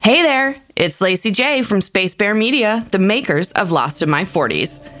Hey there, it's Lacey J from Space Bear Media, the makers of Lost in My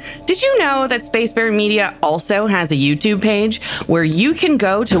 40s. Did you know that Space Bear Media also has a YouTube page where you can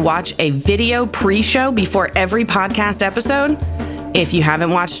go to watch a video pre-show before every podcast episode? If you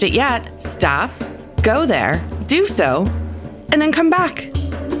haven't watched it yet, stop, go there, do so, and then come back.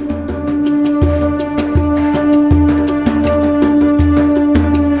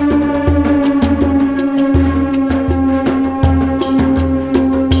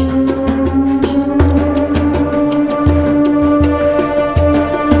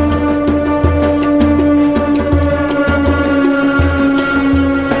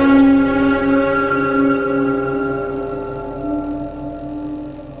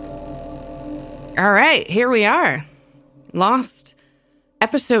 All right, here we are. Lost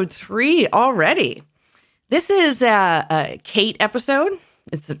episode 3 already. This is a Kate episode.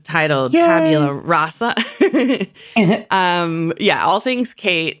 It's titled Tabula Rasa. All things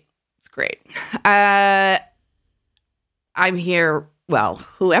Kate. It's great. I'm here. Well,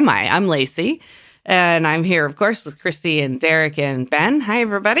 who am I? I'm Lacey. And I'm here, of course, with Christy and Derek and Ben. Hi,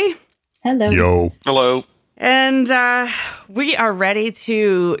 everybody. Hello. Yo. Hello. And we are ready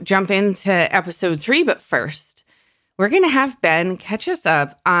to jump into episode 3. But first, we're going to have Ben catch us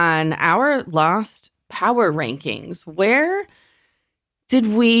up on our Lost power rankings. Where did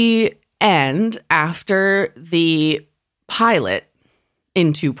we end after the pilot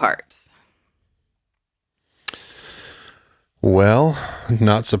in 2 parts? Well,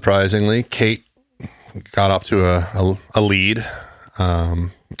 not surprisingly, Kate got off to a lead,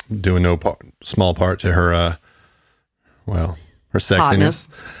 doing no small part to her, her sexiness.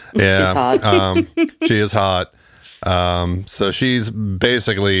 Hotness. Yeah, she is hot. So she's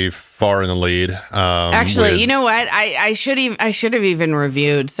basically far in the lead. Actually, you know what? I should have even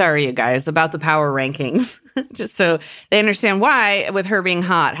reviewed. Sorry, you guys, about the power rankings, just so they understand why, with her being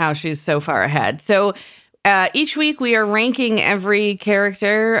hot, how she's so far ahead. So each week we are ranking every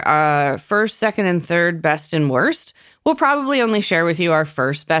character, first, second, and third, best and worst. We'll probably only share with you our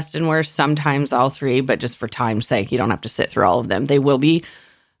first, best, and worst, sometimes all 3, but just for time's sake, you don't have to sit through all of them. They will be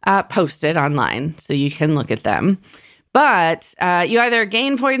posted online, so you can look at them. But you either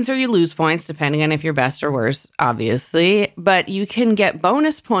gain points or you lose points, depending on if you're best or worst, obviously. But you can get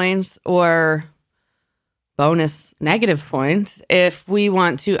bonus points or bonus negative points if we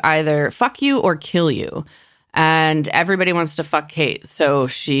want to either fuck you or kill you. And everybody wants to fuck Kate, so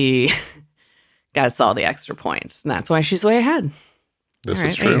she gets all the extra points. And that's why she's way ahead. This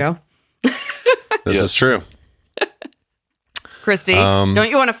is is true. There you go. This is true. Christy, don't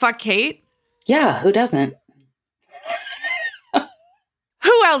you want to fuck Kate? Yeah, who doesn't?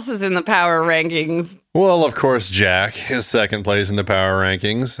 Who else is in the power rankings? Well, of course, Jack is second place in the power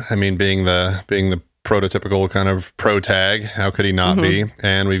rankings. I mean, being the prototypical kind of pro tag, how could he not be?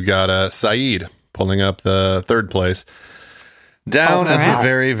 And we've got Saeed pulling up the third place. Down at the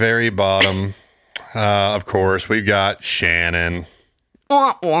very, very bottom, of course, we've got Shannon.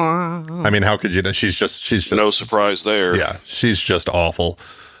 Wah, wah. I mean, how could you? She's just No surprise there. Yeah, she's just awful.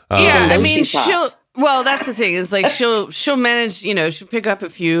 Yeah, I though mean, she's hot. well, that's the thing. Is like she'll manage, she'll pick up a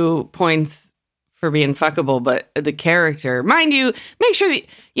few points for being fuckable, but the character, mind you, make sure that,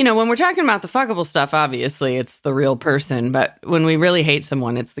 when we're talking about the fuckable stuff, obviously it's the real person, but when we really hate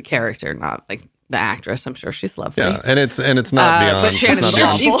someone, it's the character, not like the actress. I'm sure she's lovely. Yeah, and it's not beyond. But Shannon's it's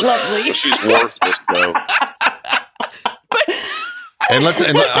not beyond. awful. She's lovely. But she's worthless, though. And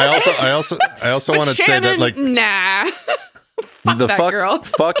I also want to say that, like, nah. Fuck the that girl.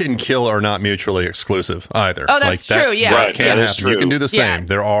 fuck and kill are not mutually exclusive either. Oh, that's like, true, yeah. that Right, can that is happen. You true. can do the same. Yeah.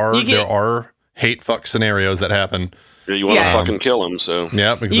 There are hate fuck scenarios that happen. Yeah, you want to Yeah. fucking kill him, so.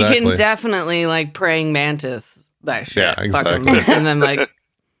 Yep, You exactly. can definitely like praying mantis that shit. Yeah, Fuck 'em, exactly. and then like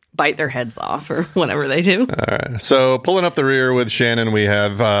bite their heads off or whatever they do. All right. So pulling up the rear with Shannon, we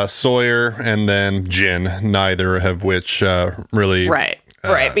have Sawyer and then Jin. Neither of which really Right,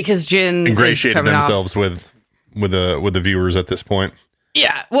 because Jin ingratiated is coming themselves with the viewers at this point.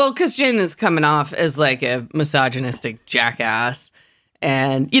 Yeah, well, because Jin is coming off as like a misogynistic jackass,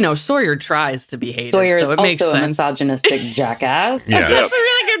 and Sawyer tries to be hated, Sawyer is so it makes also a sense. misogynistic jackass. Yeah. That's a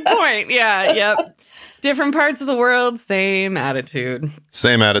really good point. Yeah, yep. Different parts of the world, same attitude.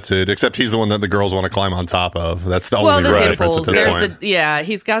 Same attitude, except he's the one that the girls want to climb on top of. That's the Well, only the real difference at dimples. this There's point.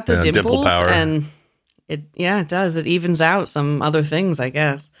 he's got the Yeah, dimple dimples, power. and it does. It evens out some other things, I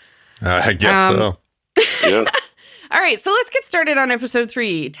guess. I guess so. Yeah. All right, so let's get started on episode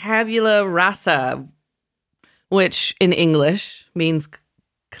 3, Tabula Rasa, which in English means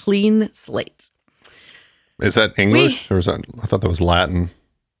clean slate. Is that English or is that? I thought that was Latin.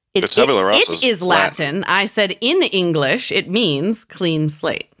 The tabula rasa it is Latin. I said in English, it means clean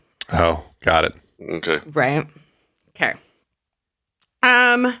slate. Oh, got it. Okay. Right. Okay.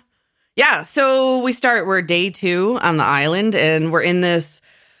 Yeah, so we're day 2 on the island, and we're in this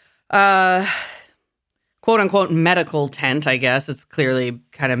quote unquote medical tent, I guess. It's clearly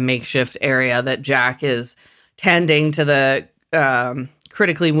kind of makeshift area that Jack is tending to the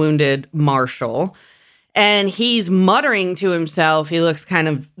critically wounded Marshall. And he's muttering to himself. He looks kind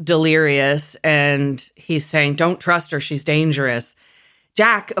of delirious, and he's saying, "Don't trust her. She's dangerous."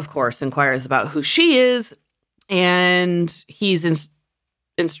 Jack, of course, inquires about who she is, and he's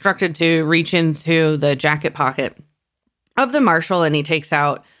instructed to reach into the jacket pocket of the Marshal, and he takes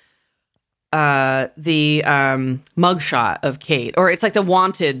out the mugshot of Kate, or it's like the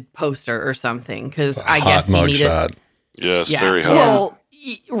wanted poster or something, because I guess he needed. Mugshot. Yes, Yeah. very hot. Well,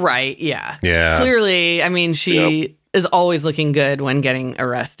 right, yeah. Yeah. Clearly, I mean, she is always looking good when getting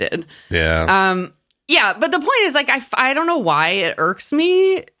arrested. Yeah. Yeah, but the point is, like, I don't know why it irks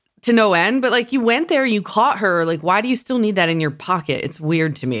me to no end, but, like, you went there, you caught her. Like, why do you still need that in your pocket? It's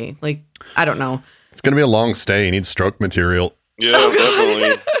weird to me. Like, I don't know. It's going to be a long stay. You need stroke material. Yeah,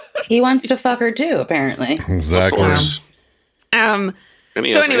 definitely. He wants to fuck her too, apparently. Of Exactly. course. Um, And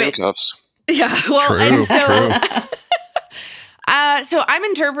he So has anyway- handcuffs. yeah, well, True, and so... true. So I'm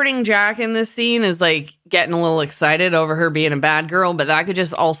interpreting Jack in this scene as like getting a little excited over her being a bad girl, but that could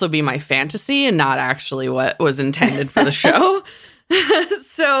just also be my fantasy and not actually what was intended for the show.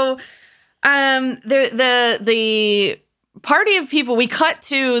 So, the party of people, we cut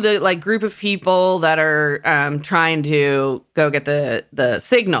to the like group of people that are trying to go get the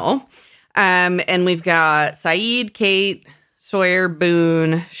signal, and we've got Saeed, Kate, Sawyer,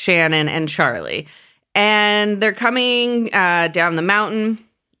 Boone, Shannon, and Charlie. And they're coming down the mountain.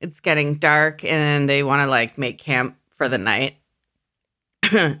 It's getting dark, and they want to like make camp for the night.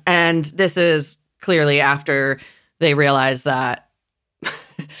 And this is clearly after they realize that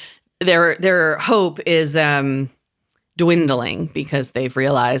their hope is dwindling, because they've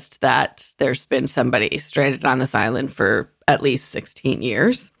realized that there's been somebody stranded on this island for at least 16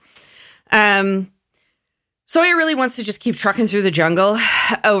 years. Sawyer really wants to just keep trucking through the jungle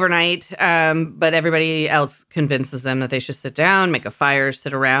overnight, but everybody else convinces them that they should sit down, make a fire,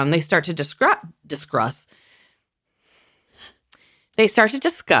 sit around. They start to discuss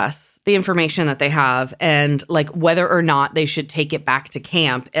the information that they have, and like whether or not they should take it back to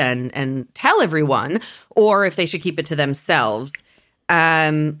camp and tell everyone, or if they should keep it to themselves.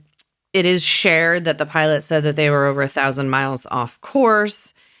 It is shared that the pilot said that they were over 1,000 miles off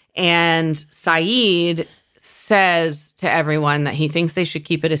course, and Saeed says to everyone that he thinks they should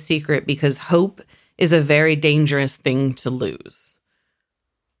keep it a secret because hope is a very dangerous thing to lose,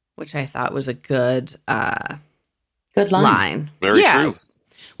 which I thought was a good Good line. Very true.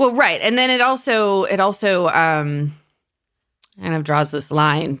 Well, right. And then it also kind of draws this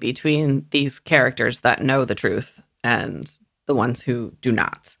line between these characters that know the truth and the ones who do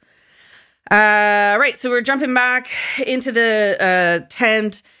not. Right. So we're jumping back into the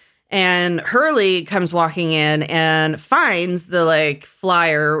tent, and Hurley comes walking in and finds the like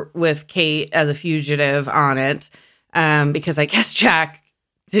flyer with Kate as a fugitive on it, because I guess Jack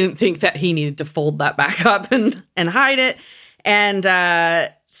didn't think that he needed to fold that back up and hide it. And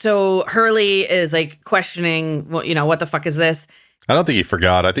so Hurley is like questioning, well, you know, what the fuck is this? I don't think he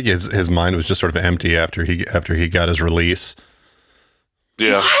forgot. I think his mind was just sort of empty after he got his release.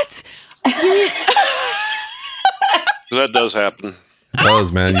 Yeah, What? that does happen. It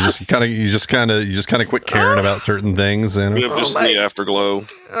does, man. You just kind of quit caring about certain things, and Yeah, just the afterglow.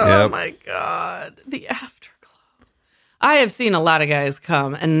 Oh Yep. my God. The afterglow. I have seen a lot of guys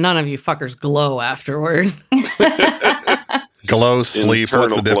come, and none of you fuckers glow afterward. glow, sleep.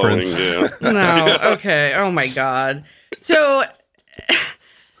 What's the Internal difference? glowing, yeah. No. Okay. Oh my God. So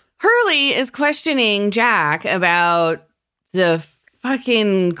Hurley is questioning Jack about the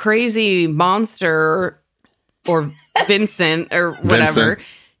fucking crazy monster, or Vincent or whatever. Vincent.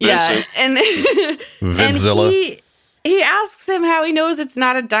 Yeah. Vincent. And Vinzilla. he asks him how he knows it's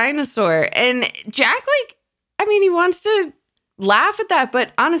not a dinosaur. And Jack, like, I mean, he wants to laugh at that,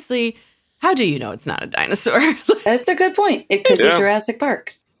 but honestly, how do you know it's not a dinosaur? That's a good point. It could Yeah. be Jurassic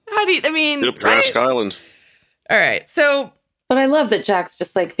Park. How do you, I mean, Yep, Jurassic right? Island. All right. So, But I love that Jack's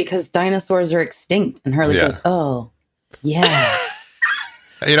just like, because dinosaurs are extinct. And Hurley Yeah. goes, oh, yeah.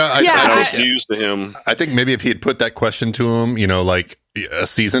 You know, Yeah, That I was think news to him. I think maybe if he had put that question to him, you know, like a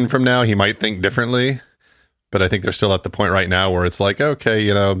season from now, he might think differently. But I think they're still at the point right now where it's like, okay,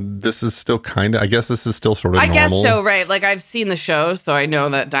 you know, this is still kind of, I guess this is still sort of I normal. guess so, right? Like, I've seen the show, so I know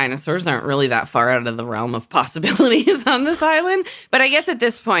that dinosaurs aren't really that far out of the realm of possibilities on this island. But I guess at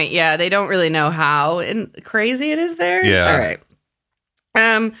this point, yeah, they don't really know how crazy it is there. Yeah. All right.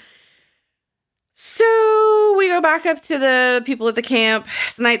 So we go back up to the people at the camp.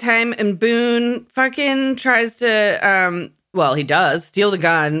 It's nighttime, and Boone fucking tries to, he does steal the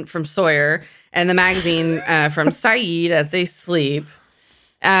gun from Sawyer and the magazine from Saeed as they sleep.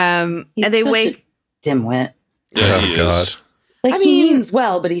 And they wake. Dimwit. Yeah, he is. Like, he means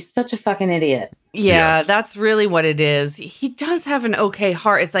well, but he's such a fucking idiot. Yeah, Yes. that's really what it is. He does have an okay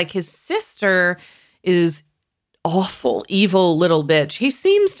heart. It's like his sister is awful, evil little bitch. He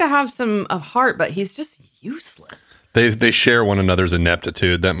seems to have some of heart, but he's just useless. They share one another's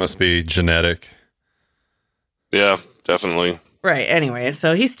ineptitude. That must be genetic. Yeah, definitely. Right. Anyway,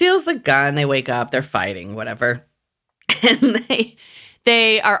 so he steals the gun. They wake up. They're fighting, whatever. And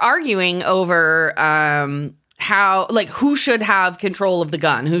they are arguing over how, like, who should have control of the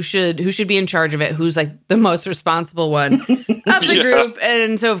gun, who should be in charge of it, who's like the most responsible one of the group.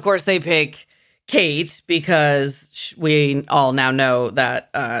 And so, of course, they pick Kate because we all now know that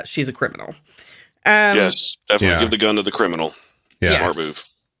she's a criminal. Yes, definitely Yeah. give the gun to the criminal. Yeah. Smart move.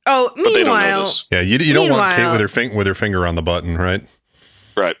 Oh, But they don't know meanwhile, this. Yeah, you don't want Kate Meanwhile- with her finger on the button, right?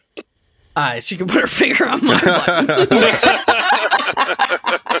 Right. she can put her finger on my button.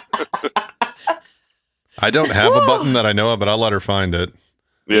 I don't have a button that I know of, but I'll let her find it.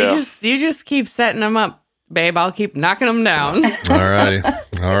 Yeah. You just keep setting them up, babe. I'll keep knocking them down. All righty.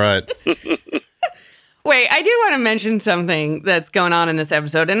 All right. Wait, I do want to mention something that's going on in this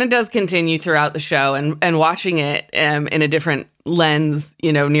episode, and it does continue throughout the show. And watching it in a different lens,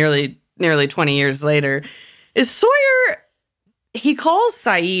 nearly 20 years later, is Sawyer. He calls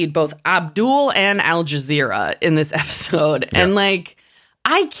Saeed both Abdul and Al Jazeera in this episode, and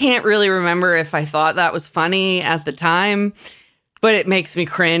I can't really remember if I thought that was funny at the time, but it makes me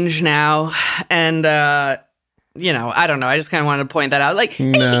cringe now, and I don't know. I just kind of wanted to point that out. Like,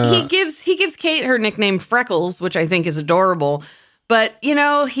 No. he gives Kate her nickname Freckles, which I think is adorable. But he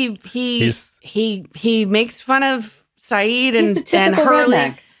makes fun of Saeed He's and the typical Hurley.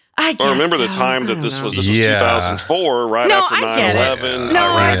 redneck. I Well, remember the guess so. time I that don't this know. was 2004, right No, after I get it. 9/11. No, I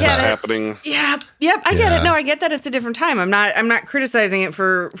Iraq get was it. happening. Yep, I get Yeah. it. No, I get that it's a different time. I'm not criticizing it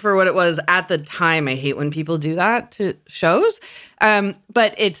for what it was at the time. I hate when people do that to shows.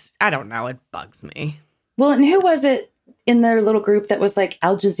 But I don't know, it bugs me. Well, and who was it in their little group that was like,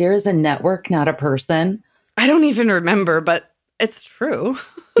 Al Jazeera's a network, not a person? I don't even remember, but it's true.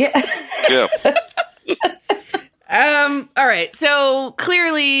 Yeah. Yeah. All right. So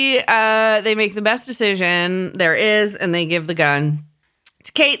clearly, they make the best decision there is, and they give the gun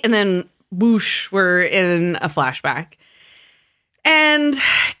to Kate, and then whoosh, we're in a flashback. And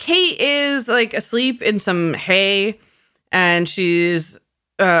Kate is like asleep in some hay, and she's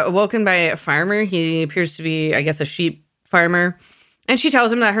awoken by a farmer. He appears to be, I guess, a sheep farmer. And she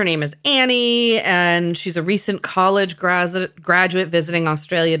tells him that her name is Annie, and she's a recent college graduate visiting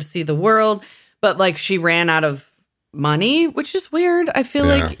Australia to see the world. But like, she ran out of money, which is weird. I feel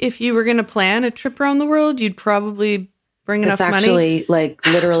like if you were going to plan a trip around the world, you'd probably bring enough It's money. actually like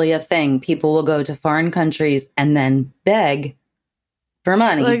literally a thing. People will go to foreign countries and then beg for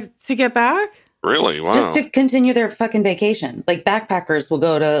money. Like, to get back? Really? Wow. Just to continue their fucking vacation. Like, backpackers will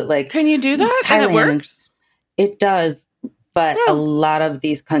go to like Can you do that? And it Thailand. works? It does, but Yeah. a lot of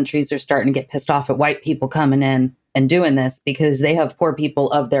these countries are starting to get pissed off at white people coming in and doing this because they have poor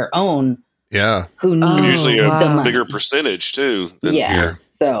people of their own Yeah. who need Usually a the money. bigger percentage too than Yeah. here.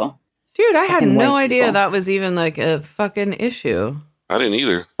 So, Dude, I had Fucking no white idea people. that was even like a fucking issue. I didn't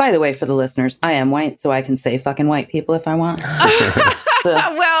either. by the way, for the listeners, I am white, so I can say fucking white people if I want. So,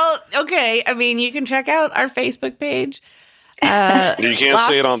 Well, okay. I mean, you can check out our Facebook page. You can't Lost-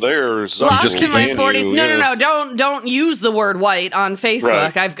 say it on there. So Lost just in my ban 40s. you, No, yeah. don't use the word white on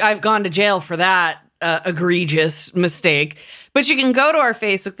Facebook. Right. I've gone to jail for that egregious mistake. But you can go to our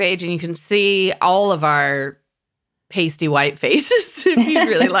Facebook page and you can see all of our pasty white faces if you'd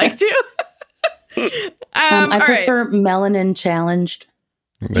really like to. I all right. prefer melanin challenged.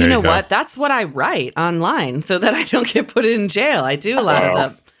 There You know go. what? That's what I write online so that I don't get put in jail. I do a lot Wow.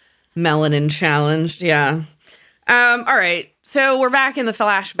 of the melanin challenged. Yeah. All right. So we're back in the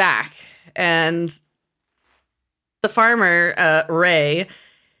flashback, and the farmer, Ray,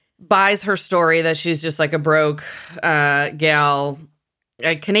 buys her story that she's just like a broke gal,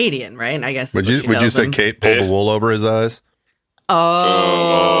 a Canadian, right? I guess. Would is what you she would you tells say him. Kate pulled the wool over his eyes?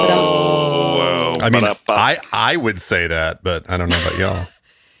 Oh. I mean, Ba-da-ba. I would say that, but I don't know about y'all.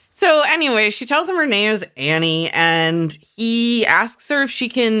 So anyway, she tells him her name is Annie, and he asks her if she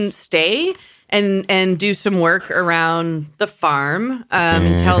can stay and do some work around the farm.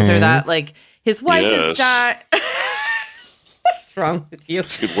 He tells her that like his wife has died. What's wrong with you?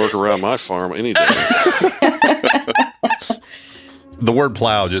 Could work around my farm any day. The word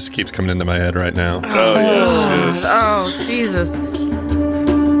plow just keeps coming into my head right now. Oh, yes. Oh, Jesus.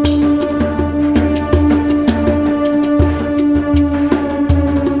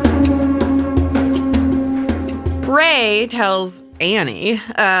 Ray tells Annie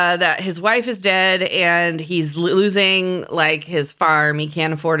that his wife is dead and he's losing like his farm. He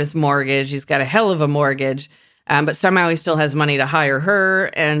can't afford his mortgage. He's got a hell of a mortgage, but somehow he still has money to hire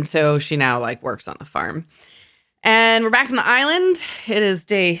her. And so she now like works on the farm. And we're back on the island. It is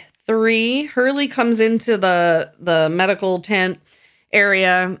day 3. Hurley comes into the medical tent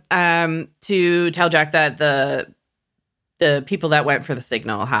area to tell Jack that the people that went for the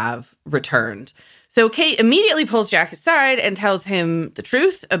signal have returned. So Kate immediately pulls Jack aside and tells him the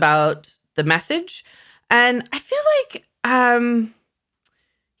truth about the message. And I feel like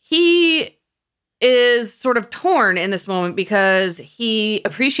he is sort of torn in this moment because he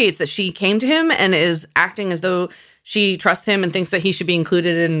appreciates that she came to him and is acting as though she trusts him and thinks that he should be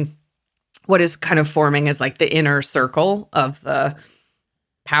included in what is kind of forming as like the inner circle of the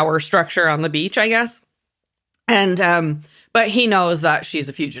power structure on the beach, I guess. And but he knows that she's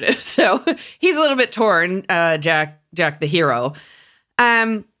a fugitive, so he's a little bit torn, Jack the hero.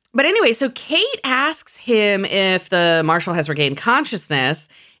 But anyway, so Kate asks him if the marshal has regained consciousness,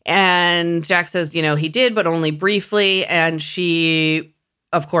 and Jack says, he did, but only briefly, and she,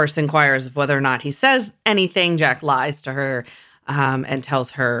 of course, inquires of whether or not he says anything. Jack lies to her and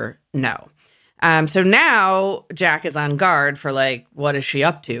tells her no. So now Jack is on guard for, like, what is she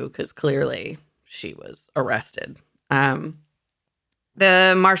up to? Because clearly she was arrested.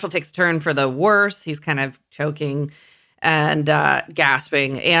 The marshal takes a turn for the worse. He's kind of choking and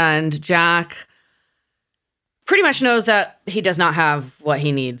gasping. And Jack pretty much knows that he does not have what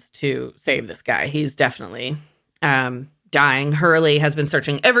he needs to save this guy. He's definitely dying. Hurley has been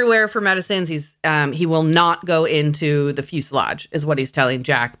searching everywhere for medicines. He will not go into the fuselage, is what he's telling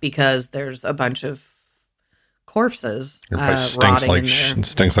Jack, because there's a bunch of corpses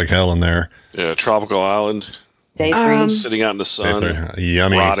stinks like hell in there. Yeah, tropical island. Day 3. Sitting out in the sun.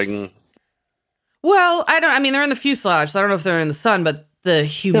 Yummy. Rotting. Well, they're in the fuselage, so I don't know if they're in the sun, but the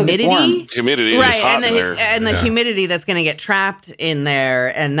humidity. Humidity is hot in there. And the humidity that's going to get trapped in there,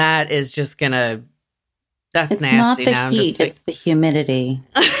 and that is just going to, that's it's nasty. It's not the heat, it's the humidity.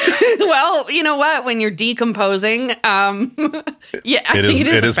 Well, you know what? When you're decomposing, yeah, I think it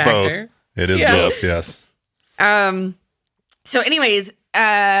is a factor. Both. It is both, yes. So anyways,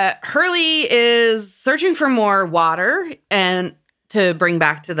 Hurley is searching for more water and to bring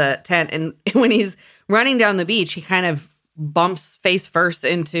back to the tent. And when he's running down the beach, he kind of bumps face first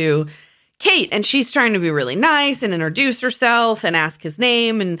into Kate, and she's trying to be really nice and introduce herself and ask his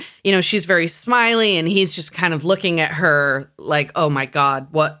name. And, she's very smiley, and he's just kind of looking at her like, oh my God,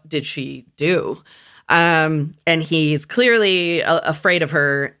 what did she do? And he's clearly afraid of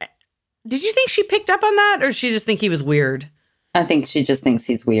her. Did you think she picked up on that, or did she just think he was weird? I think she just thinks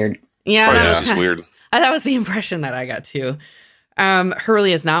he's weird. Yeah, he's weird. That was the impression that I got too.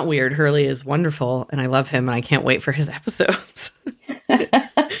 Hurley is not weird. Hurley is wonderful, and I love him, and I can't wait for his episodes.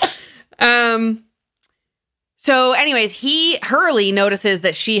 So anyways, Hurley notices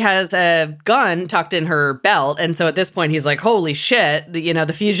that she has a gun tucked in her belt, and so at this point he's like, holy shit,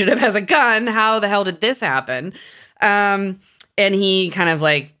 the fugitive has a gun. How the hell did this happen? And he kind of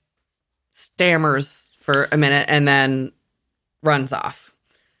like stammers for a minute and then runs off.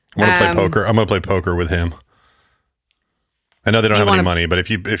 I want to play poker. I'm going to play poker with him. I know they don't have any money, but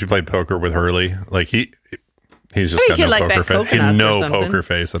if you play poker with Hurley, like he's just got no poker face. He had no poker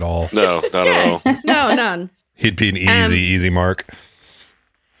face at all. No, not at all. No, none. He'd be an easy mark.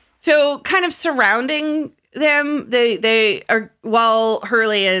 So kind of surrounding them, they are, while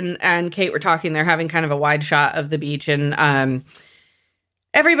Hurley and Kate were talking, they're having kind of a wide shot of the beach, and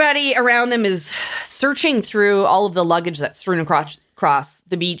everybody around them is searching through all of the luggage that's strewn across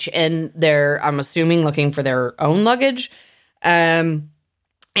the beach, and they're, I'm assuming, looking for their own luggage. And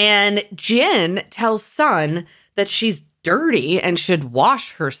Jin tells Sun that she's dirty and should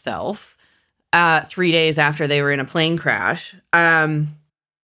wash herself 3 days after they were in a plane crash.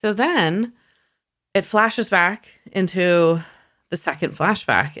 So then it flashes back into the second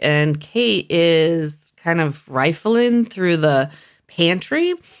flashback, and Kate is kind of rifling through the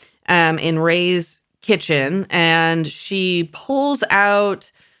pantry in Ray's kitchen, and she pulls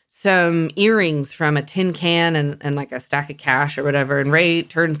out some earrings from a tin can and like a stack of cash or whatever. And Ray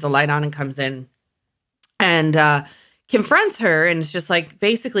turns the light on and comes in and confronts her, and is just like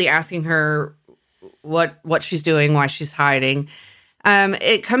basically asking her what she's doing, why she's hiding.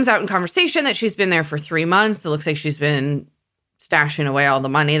 It comes out in conversation that she's been there for 3 months. It looks like she's been stashing away all the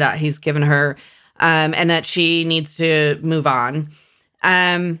money that he's given her, and that she needs to move on.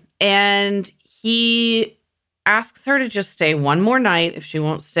 And he asks her to just stay one more night if she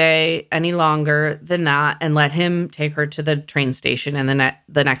won't stay any longer than that, and let him take her to the train station. And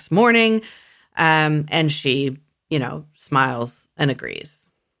the next morning, and she, smiles and agrees.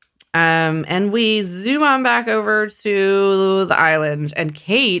 And we zoom on back over to the island, and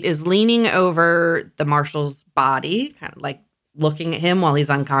Kate is leaning over the marshal's body, kind of like looking at him while he's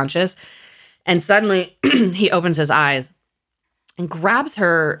unconscious. And suddenly he opens his eyes and grabs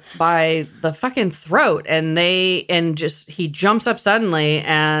her by the fucking throat. And he jumps up suddenly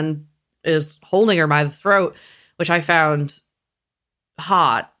and is holding her by the throat, which I found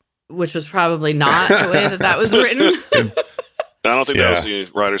hot, which was probably not the way that was written. I don't think that was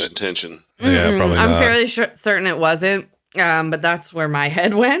the writer's intention. Yeah, probably not. I'm fairly certain it wasn't, but that's where my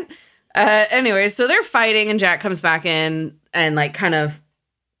head went. Anyway, so they're fighting, and Jack comes back in and kind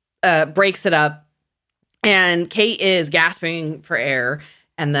of breaks it up. And Kate is gasping for air,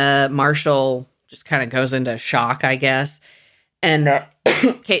 and the marshal just kind of goes into shock, I guess. And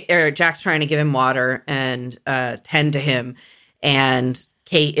Jack's trying to give him water and tend to him, and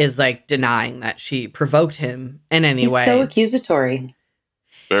Kate is denying that she provoked him in any way. He's so accusatory.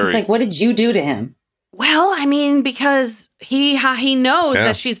 Very. It's what did you do to him? Well, I mean, because he knows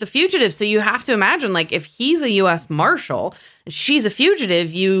that she's the fugitive. So you have to imagine, if he's a U.S. Marshal, and she's a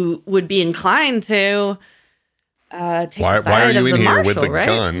fugitive, you would be inclined to take the side why are you of in the here Marshal, with the right?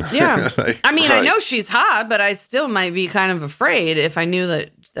 gun? Yeah. I mean, Right. I know she's hot, but I still might be kind of afraid if I knew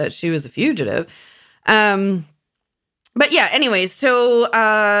that she was a fugitive. But yeah, anyway, so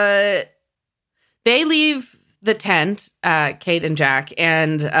they leave the tent, Kate and Jack,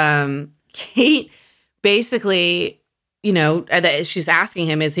 and Kate basically, she's asking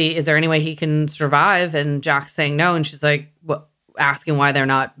him, is there any way he can survive? And Jack's saying no, and she's asking why they're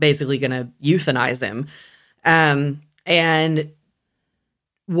not basically going to euthanize him. And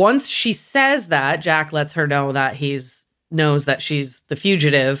once she says that, Jack lets her know that knows that she's the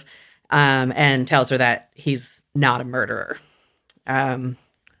fugitive, and tells her that he's not a murderer.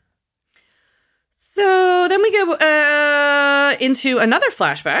 So then we go into another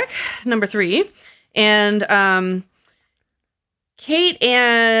flashback, number 3. And Kate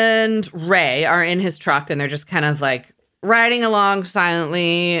and Ray are in his truck, and they're just kind of riding along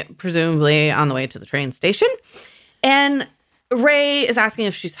silently, presumably on the way to the train station. And Ray is asking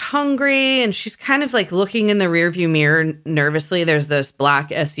if she's hungry, and she's kind of looking in the rearview mirror nervously. There's this black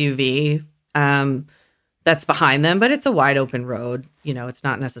SUV that's behind them, but it's a wide open road. It's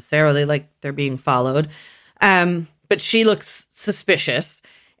not necessarily they're being followed. But she looks suspicious.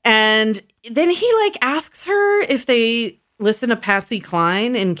 And then he asks her if they listen to Patsy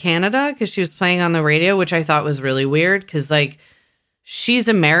Cline in Canada, because she was playing on the radio, which I thought was really weird, because she's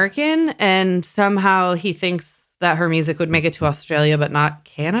American, and somehow he thinks that her music would make it to Australia, but not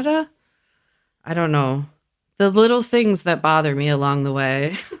Canada. I don't know. The little things that bother me along the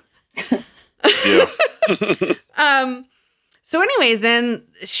way. Yeah. So anyways, then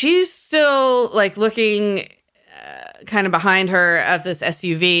she's still looking kind of behind her at this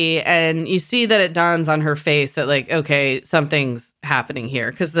SUV, and you see that it dawns on her face that okay, something's happening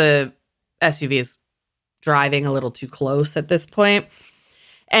here, because the SUV is driving a little too close at this point.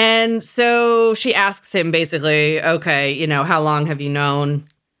 And so she asks him basically, okay, how long have you known?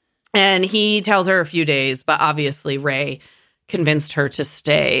 And he tells her a few days, but obviously Ray convinced her to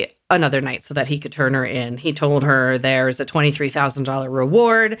stay another night so that he could turn her in. He told her there's a $23,000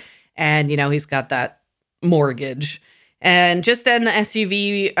 reward, and he's got that mortgage. And just then the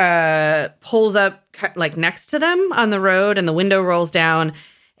SUV pulls up next to them on the road, and the window rolls down,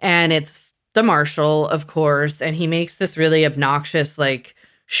 and it's the marshal, of course, and he makes this really obnoxious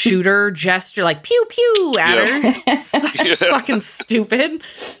shooter gesture, pew pew at her. It's fucking stupid.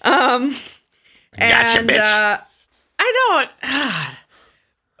 Gotcha, bitch. I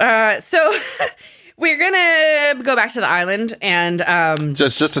don't. So we're gonna go back to the island, and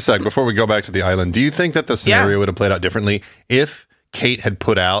just a sec before we go back to the island. Do you think that the scenario would have played out differently if Kate had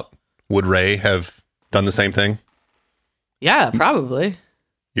put out? Would Ray have done the same thing? Yeah, probably.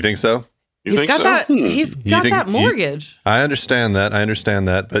 You think so? You think so? He's got that mortgage. I understand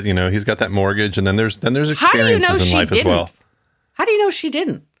that, but he's got that mortgage, and then there's experiences in life as well. How do you know she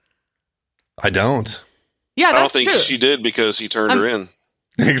didn't? I don't. Yeah, that's I don't think true. she did, because he turned her in.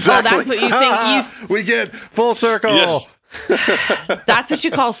 Exactly. Oh, that's what you think. We get full circle. Yes. That's what you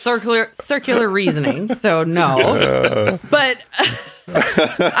call circular reasoning. So no, but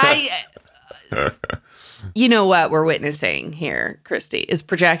you know what we're witnessing here, Christy, is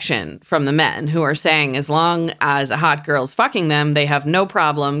projection from the men who are saying as long as a hot girl's fucking them, they have no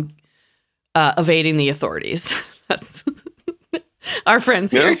problem evading the authorities. Our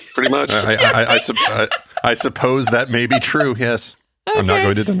friends Yeah, here. pretty much. I suppose that may be true. Yes, I'm not Okay.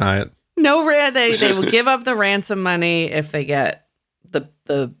 going to deny it. No, they will give up the ransom money if they get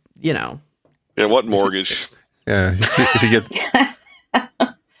the Yeah, what mortgage? Yeah, if you get,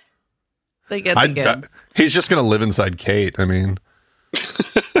 they get the goods. he's just going to live inside Kate. I mean,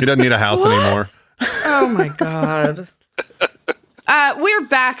 he doesn't need a house What? anymore. Oh my god. We're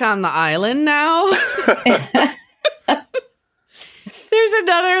back on the island now. There's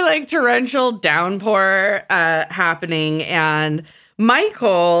another like torrential downpour happening, and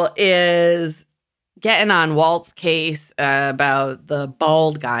Michael is getting on Walt's case about the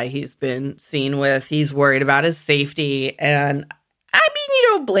bald guy he's been seen with. He's worried about his safety, and I mean, you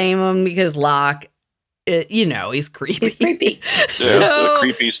don't blame him because Locke, he's creepy. He's creepy. Yeah, the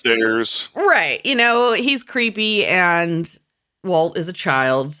creepy stairs. Right. He's creepy and Walt is a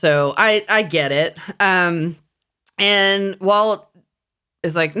child. So I get it. And Walt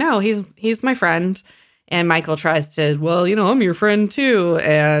is like, no, he's my friend. And Michael tries to, well, I'm your friend too.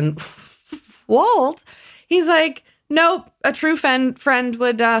 And Walt, he's like, nope, a true friend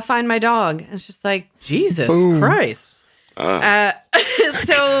would find my dog. And it's just like, Jesus Christ.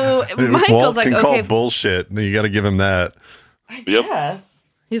 So Michael's Walt like, can okay, call bullshit. You got to give him that. Yep. yes.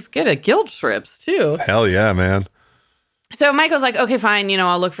 He's good at guilt trips too. Hell yeah, man. So Michael's like, okay, fine,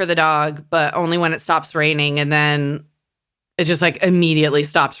 I'll look for the dog, but only when it stops raining. And then it just like immediately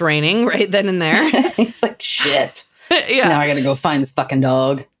stops raining right then and there. He's like, shit. Yeah. Now I got to go find this fucking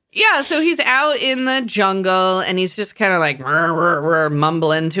dog. Yeah. So he's out in the jungle and he's just kind of like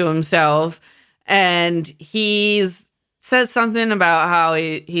mumbling to himself. And says something about how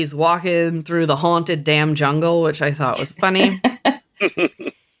he's walking through the haunted damn jungle, which I thought was funny.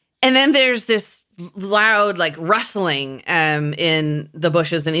 And then there's this loud like rustling in the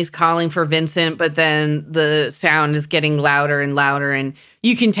bushes, and he's calling for Vincent, but then the sound is getting louder and louder, and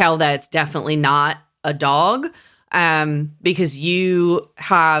you can tell that it's definitely not a dog, because you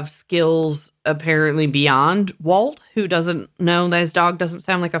have skills apparently beyond Walt, who doesn't know that his dog doesn't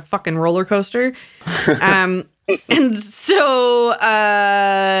sound like a fucking roller coaster. And so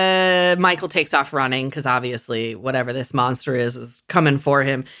Michael takes off running because obviously whatever this monster is coming for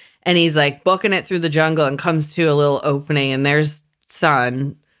him. And he's like booking it through the jungle and comes to a little opening, and there's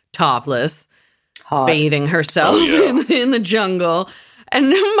Sun topless, Hot. bathing herself in the jungle. And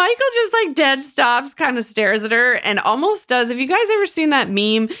Michael just like dead stops, kind of stares at her, and almost does. Have you guys ever seen that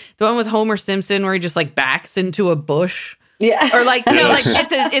meme, the one with Homer Simpson, where he just like backs into a bush? Yeah. Or like, Yes.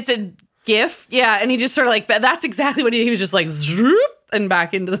 like it's a GIF. Yeah. And he just sort of like, that's exactly what he was just like, zoop, and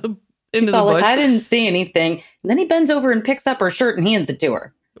back into the So bush. like, I didn't see anything. And then he bends over and picks up her shirt and hands it to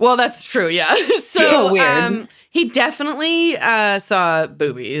her. Well, that's true. Yeah. So weird. He definitely saw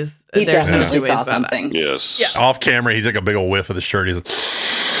boobies. He There's no definitely two ways saw about that. something. Yes. Off camera, he took a big old whiff of the shirt. He's like,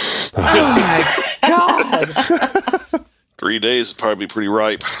 Oh my God. 3 days would probably be pretty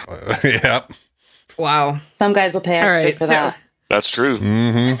ripe. yeah. Wow. Some guys will pay All extra right. for So that. That's true.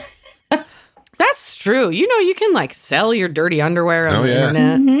 Mm-hmm. that's true. You can like sell your dirty underwear on Oh, the yeah.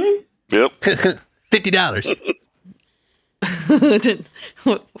 internet. Mm-hmm. Yep. $50.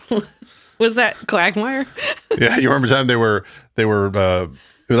 Was that Quagmire? Yeah, you remember the time they were it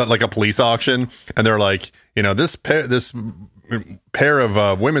was at like a police auction, and they're like, this pair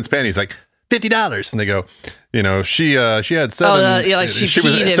of women's panties, like $50, and they go, she had seven, she was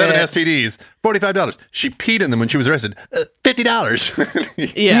peed in 7 it. STDs, $45. She peed in them when she was arrested,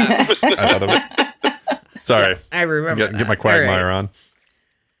 $50. Yeah. I thought of it. Sorry, I remember. get my that. Quagmire All right. on.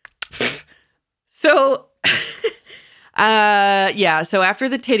 So, so after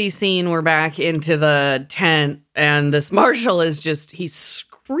the titty scene, we're back into the tent, and this marshal is he's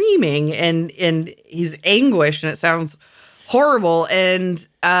screaming and he's anguished, and it sounds horrible. And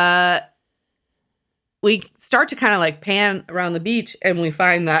we start to kind of like pan around the beach, and we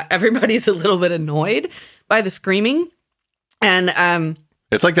find that everybody's a little bit annoyed by the screaming. And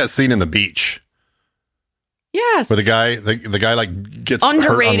It's like that scene in The Beach. yes, Where the guy like gets hurt on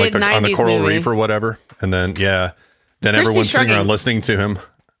Underrated like on the 90s coral movie. reef or whatever, and then then everyone's sitting shrugging. around listening to him.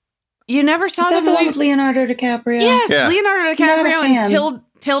 you never saw Is that the the one movie? with Leonardo DiCaprio? Yes, Yeah. Leonardo Not a DiCaprio fan. and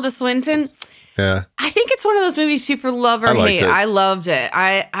Tilda Swinton. Yeah, I think it's one of those movies people love or I liked hate. it. I loved it.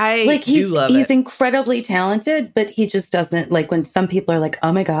 I Like do he's love it. incredibly talented, but he just doesn't like when some people are like,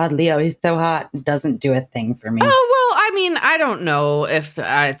 "Oh my God, Leo, he's so hot." It doesn't do a thing for me. Oh, well, I mean, I don't know if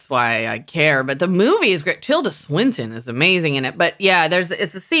that's why I care, but the movie is great. Tilda Swinton is amazing in it. But yeah,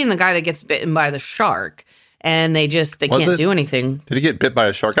 it's a scene, the guy that gets bitten by the shark, and they Was can't it? do anything. did he get bit by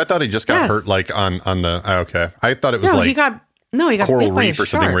a shark? I thought he just got Yes. hurt like on the. Okay, I thought it was No, like he got coral bit by a reef or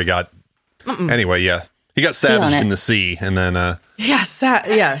something shark. where he got. Anyway, yeah. He got savaged in the sea, and then Yes.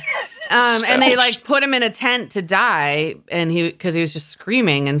 And they like put him in a tent to die, and because he was just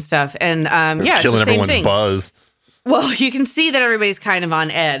screaming and stuff, and it's killing everyone's buzz. Well, you can see that everybody's kind of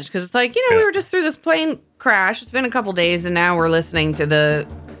on edge because it's like, we were just through this plane crash. It's been a couple days, and now we're listening to the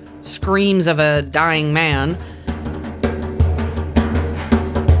screams of a dying man.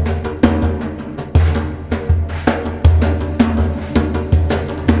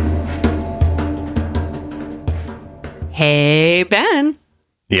 Hey, Ben.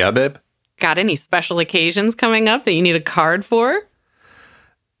 Yeah, babe? Got any special occasions coming up that you need a card for?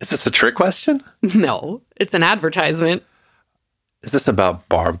 Is this a trick question? No, it's an advertisement. Is this about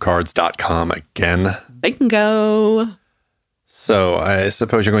barbcards.com again? Bingo. So I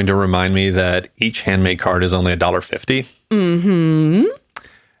suppose you're going to remind me that each handmade card is only $1.50. Mm-hmm.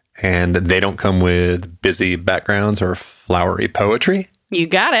 And they don't come with busy backgrounds or flowery poetry. You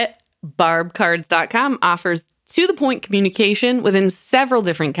got it. Barbcards.com offers to-the-point communication within several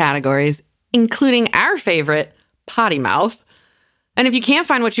different categories, including our favorite, potty mouth. And if you can't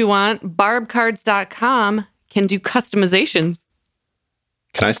find what you want, barbcards.com can do customizations.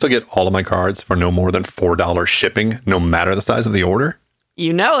 Can I still get all of my cards for no more than $4 shipping, no matter the size of the order?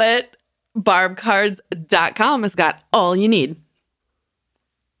 You know it. Barbcards.com has got all you need.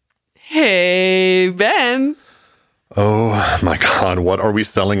 Hey, Ben. Oh my God, what are we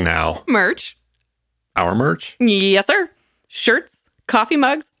selling now? Merch. Our merch? Yes, sir. Shirts, coffee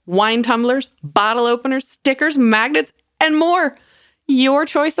mugs, wine tumblers, bottle openers, stickers, magnets, and more. Your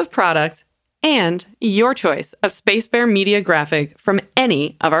choice of product and your choice of Space Bear Media graphic from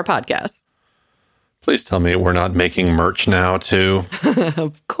any of our podcasts. Please tell me we're not making merch now, too.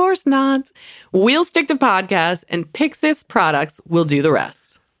 Of course not. We'll stick to podcasts, and Pixis products will do the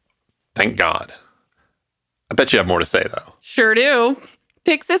rest. Thank God. I bet you have more to say, though. Sure do.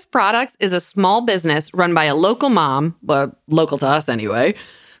 Pixis Products is a small business run by a local mom, well, local to us anyway,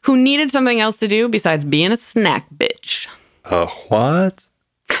 who needed something else to do besides being a snack bitch. What?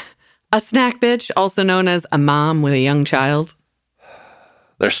 A snack bitch, also known as a mom with a young child.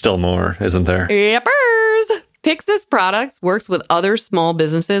 There's still more, isn't there? Yepers! Pixis Products works with other small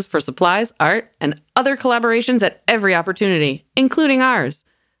businesses for supplies, art, and other collaborations at every opportunity, including ours.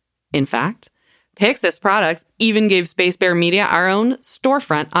 In fact, Pixis Products even gave Space Bear Media our own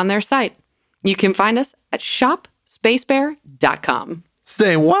storefront on their site. You can find us at shopspacebear.com.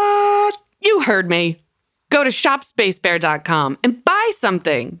 Say what? You heard me. Go to shopspacebear.com and buy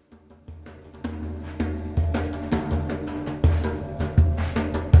something.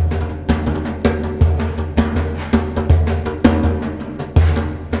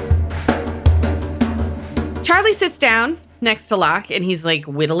 Charlie sits down next to Locke and he's like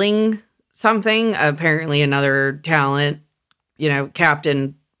whittling something. Apparently another talent,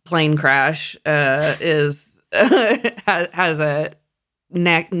 Captain Plane Crash is has a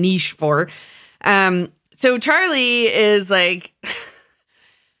niche for. So Charlie is like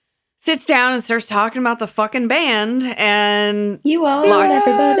sits down and starts talking about the fucking band and You are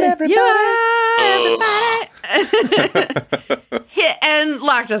everybody. You are everybody. And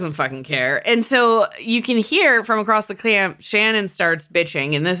Locke doesn't fucking care. And so you can hear from across the camp, Shannon starts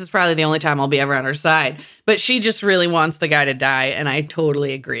bitching, and this is probably the only time I'll be ever on her side. But she just really wants the guy to die, and I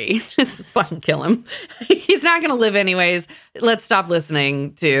totally agree. Just fucking kill him. He's not going to live anyways. Let's stop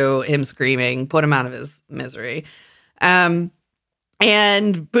listening to him screaming. Put him out of his misery. And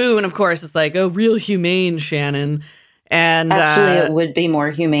Boone, of course, is like, oh, real humane, Shannon. And actually, it would be more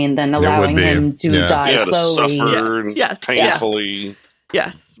humane than allowing him to die slowly. To suffer painfully.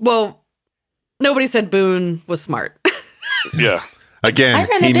 Yes. Well, nobody said Boone was smart. Yeah. Again,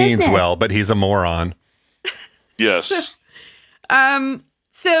 he means well, but he's a moron. Yes.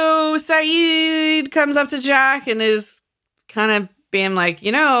 So Saeed comes up to Jack and is kind of being like, what's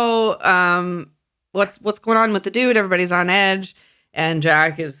going on with the dude? Everybody's on edge. And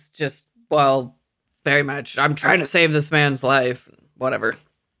Jack is just, very much, I'm trying to save this man's life, whatever.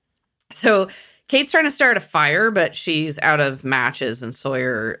 So Kate's trying to start a fire, but she's out of matches, and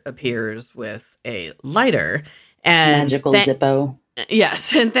Sawyer appears with a lighter. And magical Zippo.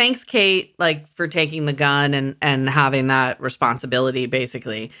 Yes, and thanks, Kate, for taking the gun and having that responsibility,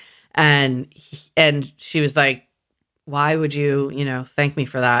 basically. And she was like, why would you, thank me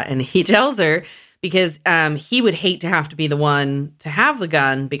for that? And he tells her because he would hate to have to be the one to have the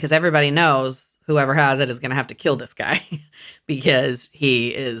gun because everybody knows whoever has it is going to have to kill this guy because he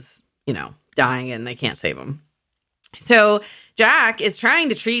is, dying and they can't save him. So Jack is trying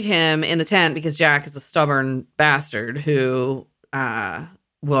to treat him in the tent because Jack is a stubborn bastard who,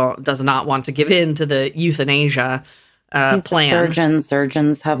 does not want to give in to the euthanasia He's plan.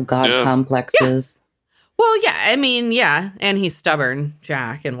 Surgeons have God complexes. Well, yeah, I mean, yeah, and he's stubborn,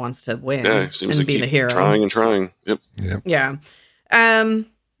 Jack, and wants to win seems and to be the hero. Trying and trying. Yep. Yeah.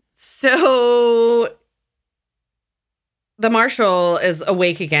 So the marshal is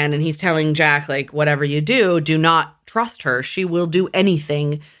awake again, and he's telling Jack, like, whatever you do not trust her. She will do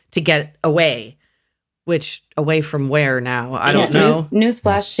anything to get away. Which, away from where now? I don't know.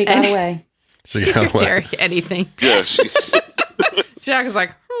 Newsflash, she got away. She got away. Derek, anything. Yeah. Jack is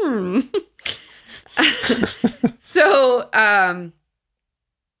like, So,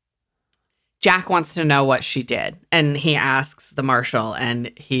 Jack wants to know what she did, and he asks the marshal,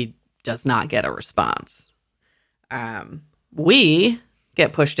 and he does not get a response. We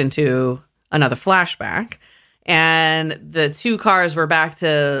get pushed into another flashback, and the two cars were back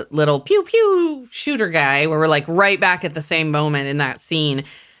to little pew pew shooter guy, where we're like right back at the same moment in that scene.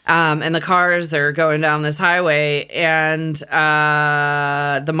 And the cars are going down this highway, and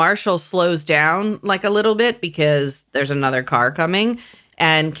the marshal slows down like a little bit because there's another car coming,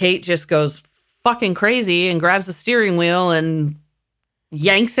 and Kate just goes fucking crazy and grabs the steering wheel and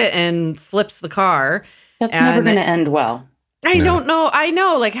yanks it and flips the car. That's never going to end well. I don't know. I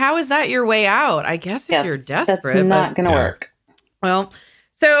know. Like, how is that your way out? I guess if you're desperate. That's not going to work. Well,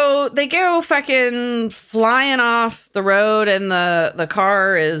 so they go fucking flying off the road, and the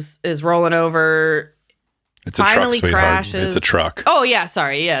car is rolling over. It's a finally truck, crashes. It's a truck. Oh yeah,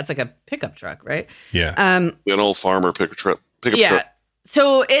 sorry. Yeah, it's like a pickup truck, right? Yeah. An old farmer pickup truck.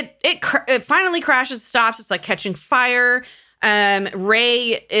 So it finally crashes, stops. It's like catching fire.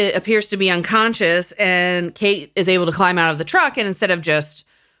 Ray appears to be unconscious, and Kate is able to climb out of the truck, and instead of just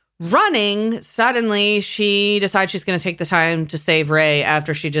running, suddenly she decides she's going to take the time to save Ray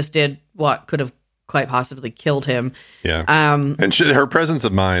after she just did what could have quite possibly killed him. Yeah. And her presence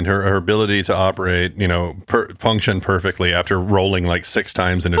of mind, her ability to operate, function perfectly after rolling like 6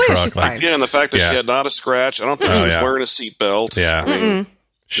 times in a truck. Like, and the fact that she had not a scratch. I don't think she was wearing a seatbelt. Yeah. I mean,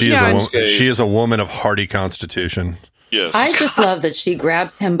 she is a woman of hardy constitution. Yes. I just love that she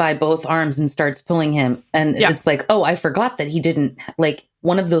grabs him by both arms and starts pulling him. And it's like, oh, I forgot that he didn't, like,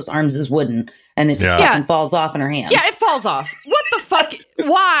 one of those arms is wooden, and it just fucking falls off in her hand. Yeah, it falls off. What the fuck?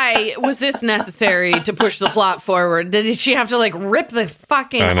 Why was this necessary to push the plot forward? Did she have to, like, rip the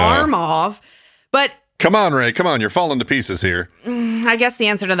fucking arm off? But come on, Ray. Come on. You're falling to pieces here. I guess the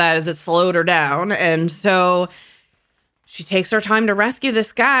answer to that is it slowed her down. And so she takes her time to rescue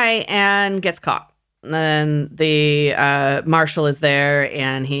this guy and gets caught. And then the marshal is there,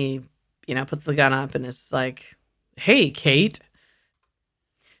 and he, puts the gun up and is like, hey, Kate.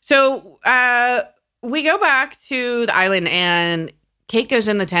 So we go back to the island, and Kate goes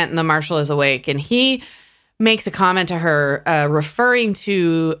in the tent, and the marshal is awake, and he makes a comment to her referring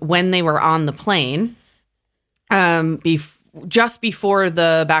to when they were on the plane, just before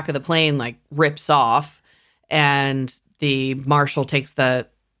the back of the plane, like, rips off, and the marshal takes the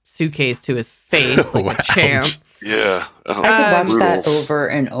suitcase to his face like a champ. Yeah. I could watch that over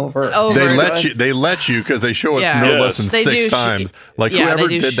and over. They let you because they show it no less than 6 times. Like, whoever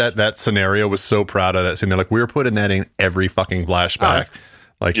did that scenario was so proud of that scene. They're like, we're putting that in every fucking flashback.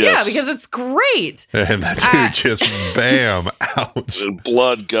 Yeah, because it's great. And that dude just bam, ouch. And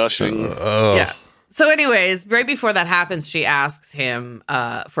blood gushing. Yeah. So anyways, right before that happens, she asks him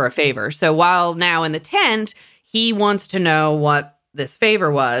for a favor. So while now in the tent, he wants to know what this favor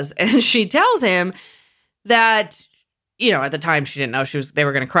was, and she tells him that, at the time she didn't know they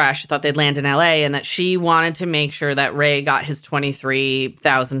were going to crash. She thought they'd land in LA, and that she wanted to make sure that Ray got his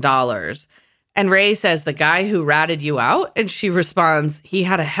 $23,000. And Ray says, the guy who ratted you out? And she responds, he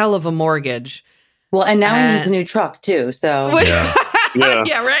had a hell of a mortgage. Well, and now he needs a new truck too, so.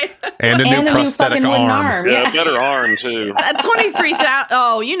 Yeah, right. And a new prosthetic arm. Yeah, a better arm too. 23,000.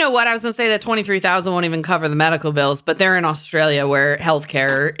 Oh, you know what? I was going to say that 23,000 won't even cover the medical bills, but they're in Australia where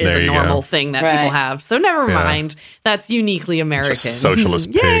healthcare is a normal thing that people have. So never mind. That's uniquely American. Just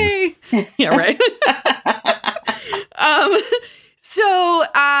socialist pigs. Yeah, right.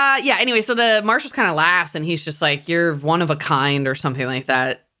 Anyway, so the marshal kind of laughs, and he's just like, you're one of a kind or something like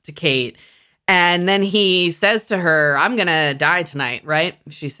that to Kate. And then he says to her, I'm going to die tonight, right?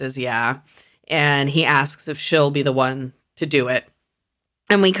 She says, yeah. And he asks if she'll be the one to do it.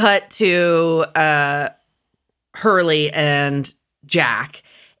 And we cut to Hurley and Jack.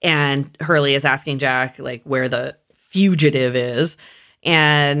 And Hurley is asking Jack, like, where the fugitive is.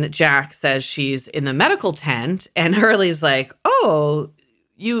 And Jack says she's in the medical tent. And Hurley's like, oh,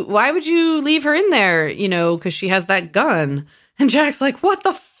 why would you leave her in there? Because she has that gun. And Jack's like, what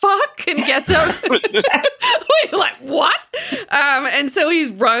the fuck? And gets out. We're like, what? And so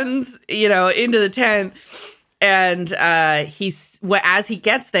he runs, into the tent. And as he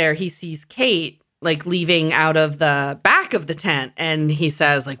gets there, he sees Kate like leaving out of the back of the tent, and he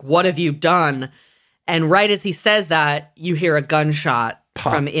says, like, what have you done? And right as he says that, you hear a gunshot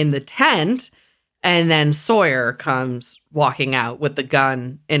from in the tent, and then Sawyer comes walking out with the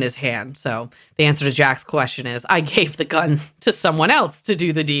gun in his hand. So the answer to Jack's question is, I gave the gun to someone else to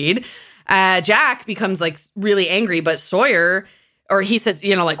do the deed. Jack becomes like really angry, but Sawyer, or he says,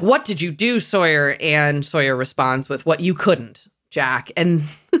 you know, like, what did you do, Sawyer? And Sawyer responds with, what you couldn't, Jack. And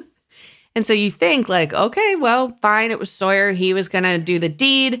and so you think like, okay, well, fine. It was Sawyer. He was going to do the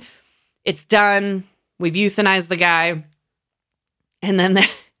deed. It's done. We've euthanized the guy. And then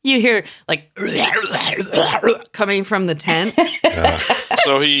you hear like coming from the tent.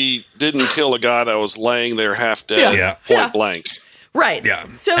 So he didn't kill a guy that was laying there half dead, point blank. Right. Yeah.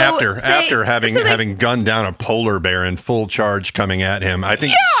 So after having gunned down a polar bear in full charge coming at him, I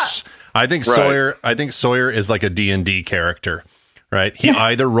think Sawyer is like a D&D character, right? He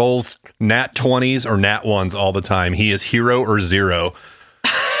either rolls nat 20s or nat 1s all the time. He is hero or zero.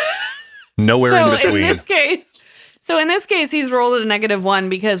 Nowhere in between. In this case, he's rolled a -1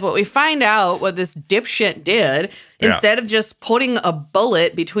 because what we find out what this dipshit did, instead of just putting a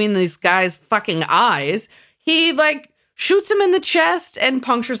bullet between these guys' fucking eyes, he like shoots him in the chest and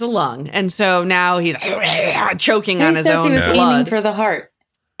punctures a lung. And so now he's choking on his own blood. He was aiming for the heart.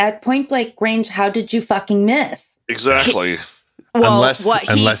 At point blank range, how did you fucking miss? Exactly.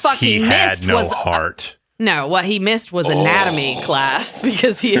 Unless he had no heart. No, what he missed was anatomy class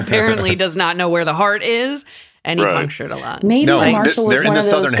because he apparently does not know where the heart is. And he punctured a lung. Maybe Marshall was one of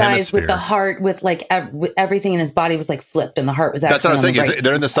those guys with the heart, with like everything in his body was like flipped, and the heart was actually. That's what I was thinking. Right.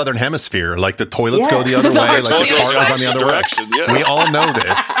 They're in the southern hemisphere. Like the toilets go the other way, like the heart goes on the other direction. Yeah. We all know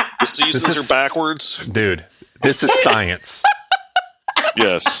this. The seasons are backwards, dude. This is science.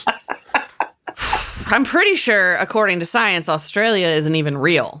 Yes. I'm pretty sure, according to science, Australia isn't even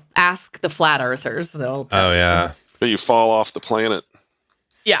real. Ask the flat earthers; they'll tell you. That you fall off the planet.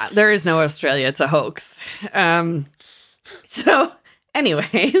 Yeah, there is no Australia. It's a hoax. So,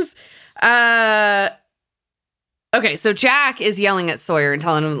 anyways, okay, so Jack is yelling at Sawyer and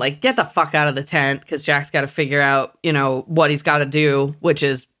telling him, like, get the fuck out of the tent, because Jack's got to figure out, you know, what he's got to do, which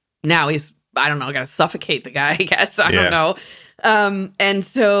is now he's, I don't know, got to suffocate the guy, I guess. I don't know. And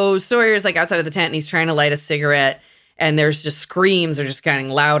so Sawyer's, like, outside of the tent, and he's trying to light a cigarette, and there's just screams are just getting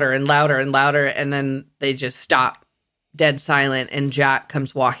louder and louder and louder, and then they just stop. Dead silent, and Jack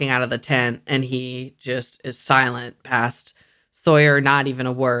comes walking out of the tent, and he just is silent past Sawyer, not even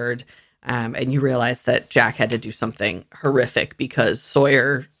a word. And you realize that Jack had to do something horrific because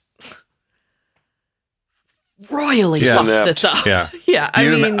Sawyer royally fucked this up. Yeah, I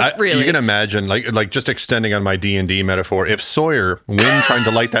mean, really. You can imagine, like just extending on my D&D metaphor, if Sawyer, when trying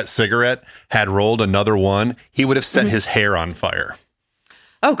to light that cigarette, had rolled another one, he would have set his hair on fire.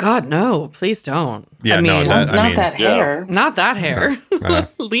 Oh, God, no. Please don't. Yeah, I mean, not that hair. Not that hair.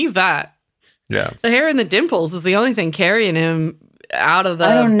 Leave that. Yeah. The hair and the dimples is the only thing carrying him out of the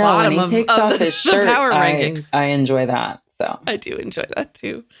bottom of the power rankings. I enjoy that. So I do enjoy that,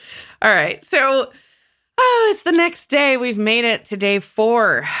 too. All right. So, it's the next day. We've made it to day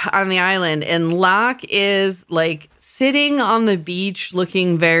 4 on the island. And Locke is, like, sitting on the beach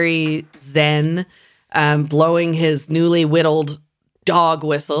looking very zen, blowing his newly whittled dog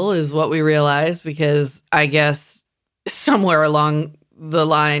whistle is what we realized, because I guess somewhere along the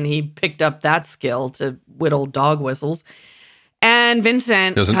line he picked up that skill to whittle dog whistles. And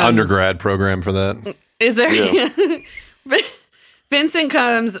Vincent, there's an undergrad program for that. Is there? Yeah. Vincent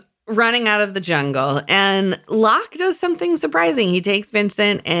comes running out of the jungle, and Locke does something surprising. He takes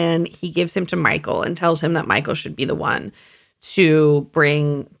Vincent and he gives him to Michael and tells him that Michael should be the one to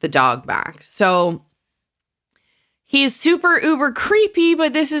bring the dog back. So he's super uber creepy,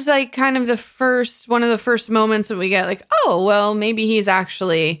 but this is like kind of one of the first moments that we get like, oh, well, maybe he's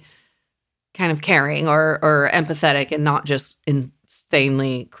actually kind of caring or empathetic and not just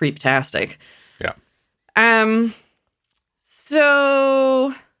insanely creeptastic. Yeah.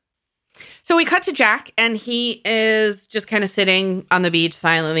 So we cut to Jack, and he is just kind of sitting on the beach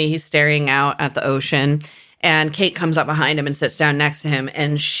silently. He's staring out at the ocean. And Kate comes up behind him and sits down next to him.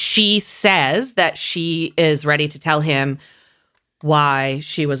 And she says that she is ready to tell him why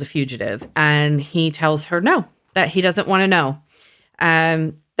she was a fugitive. And he tells her no, that he doesn't want to know.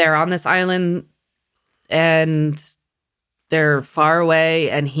 They're on this island and they're far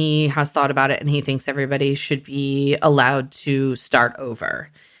away. And he has thought about it. And he thinks everybody should be allowed to start over.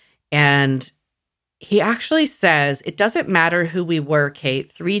 And he actually says, it doesn't matter who we were,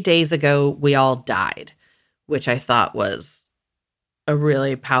 Kate. 3 days ago, we all died. Which I thought was a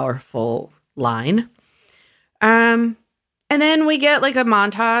really powerful line. And then we get like a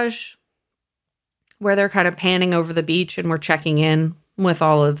montage where they're kind of panning over the beach and we're checking in with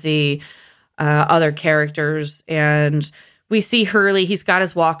all of the other characters. And we see Hurley. He's got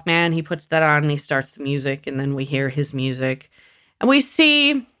his Walkman. He puts that on and he starts the music, and then we hear his music. And we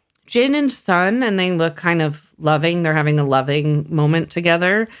see Jin and Sun, and they look kind of loving. They're having a loving moment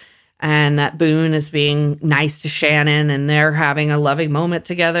together. And that Boone is being nice to Shannon, and they're having a loving moment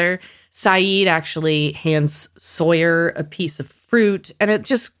together. Sayid actually hands Sawyer a piece of fruit, and it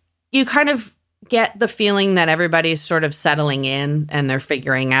just, you kind of get the feeling that everybody's sort of settling in and they're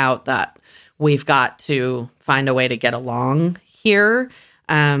figuring out that we've got to find a way to get along here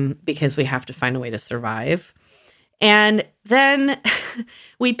because we have to find a way to survive. And then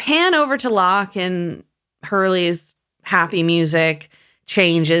we pan over to Locke, and Hurley's happy music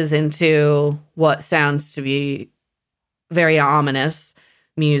changes into what sounds to be very ominous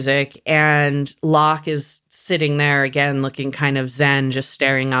music. And Locke is sitting there again, looking kind of zen, just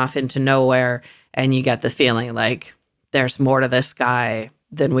staring off into nowhere. And you get the feeling like there's more to this guy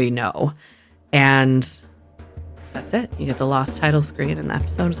than we know. And that's it. You get the lost title screen and the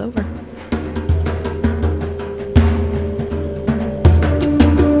episode is over.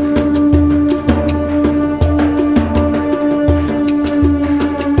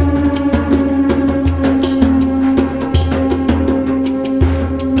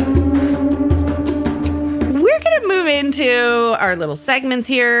 Into our little segments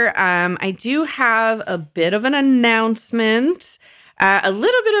here. I do have a bit of an announcement, a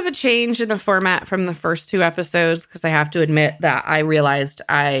little bit of a change in the format from the first two episodes, because I have to admit that I realized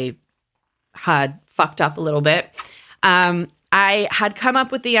I had fucked up a little bit. I had come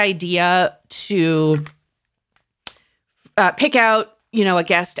up with the idea to pick out, a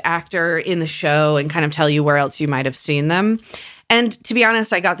guest actor in the show and kind of tell you where else you might have seen them. And to be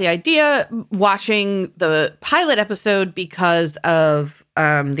honest, I got the idea watching the pilot episode because of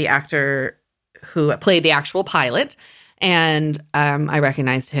the actor who played the actual pilot. And I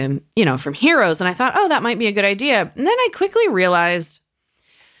recognized him, from Heroes. And I thought, that might be a good idea. And then I quickly realized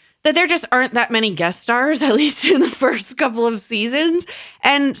that there just aren't that many guest stars, at least in the first couple of seasons.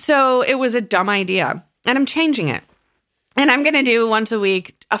 And so it was a dumb idea. And I'm changing it. And I'm going to do once a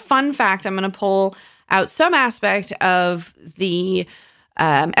week a fun fact. I'm going to pull out some aspect of the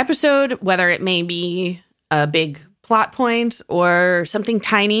episode, whether it may be a big plot point or something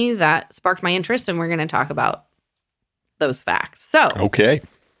tiny that sparked my interest, and we're going to talk about those facts. So, okay.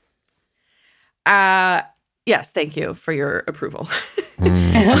 Yes, thank you for your approval.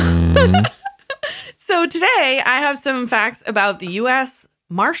 Mm-hmm. So today I have some facts about the U.S.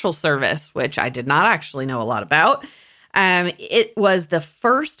 Marshal Service, which I did not actually know a lot about. It was the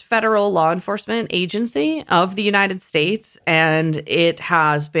first federal law enforcement agency of the United States, and it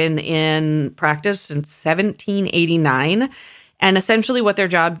has been in practice since 1789. And essentially what their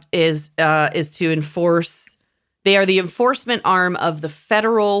job is to enforce. They are the enforcement arm of the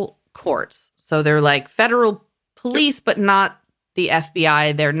federal courts. So they're like federal police, but not the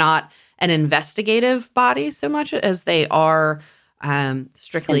FBI. They're not an investigative body so much as they are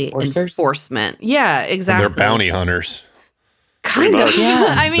strictly enforcement. Yeah, exactly. And they're bounty hunters. Kind of.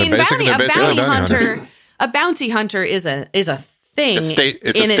 Yeah. I mean, a bounty hunter is a thing. It's a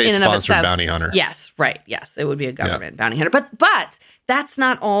state-sponsored bounty hunter. Yes, right. Yes, it would be a government bounty hunter. But that's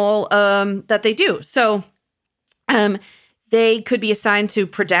not all that they do. So they could be assigned to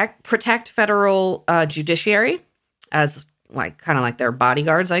protect federal judiciary as kind of like their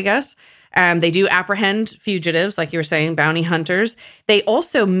bodyguards, I guess. They do apprehend fugitives, like you were saying, bounty hunters. They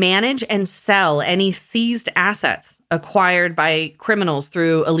also manage and sell any seized assets acquired by criminals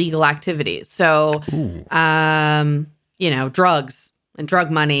through illegal activities. So, drugs and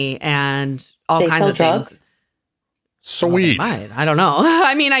drug money and all kinds of drugs? Things. Sweet. Well, I don't know.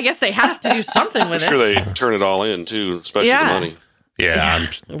 I mean, I guess they have to do something with it. I'm sure they turn it all in too, especially the money. Yeah,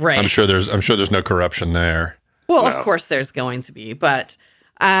 right. I'm sure there's no corruption there. Well, of course there's going to be, but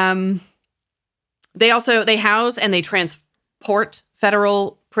they house and they transport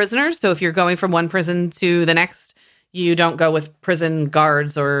federal prisoners. So if you're going from one prison to the next, you don't go with prison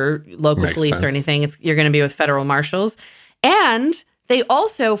guards or local police or anything. You're going to be with federal marshals. And they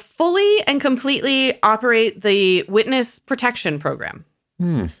also fully and completely operate the witness protection program.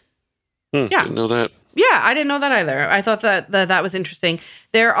 Yeah. Didn't know that. Yeah, I didn't know that either. I thought that was interesting.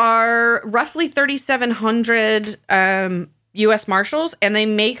 There are roughly 3,700 U.S. Marshals, and they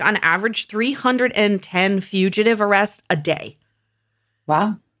make on average 310 fugitive arrests a day.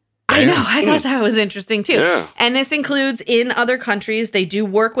 Wow. I know. I thought that was interesting, too. Yeah. And this includes in other countries. They do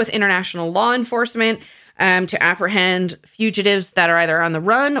work with international law enforcement to apprehend fugitives that are either on the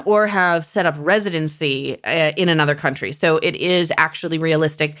run or have set up residency in another country. So it is actually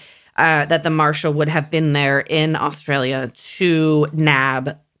realistic. that the marshal would have been there in Australia to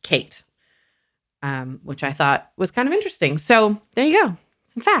nab Kate, which I thought was kind of interesting. So there you go.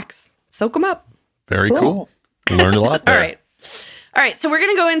 Some facts. Soak them up. Very cool. Learned a lot there. All right. So we're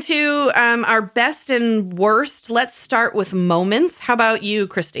going to go into our best and worst. Let's start with moments. How about you,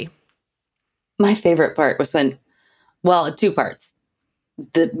 Christy? My favorite part was when, well, two parts.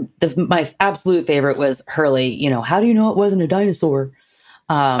 My absolute favorite was Hurley. You know, how do you know it wasn't a dinosaur?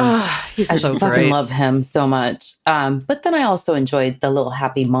 He's I so just great. fucking love him so much. But then I also enjoyed the little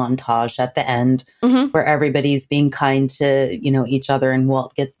happy montage at the end where everybody's being kind to, you know, each other, and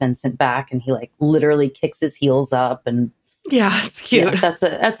Walt gets Vincent back and he like literally kicks his heels up, and yeah, it's cute. Yeah,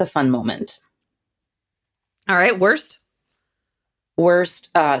 that's a fun moment. All right, worst?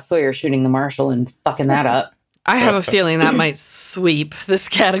 Worst, Sawyer shooting the marshal and fucking that up. I have a feeling that might sweep this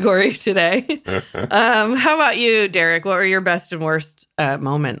category today. How about you, Derek? What were your best and worst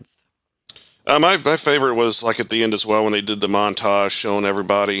moments? My favorite was like at the end as well, when they did the montage showing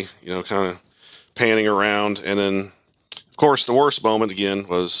everybody, you know, kind of panning around. And then, of course, the worst moment again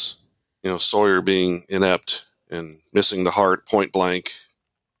was, you know, Sawyer being inept and missing the heart point blank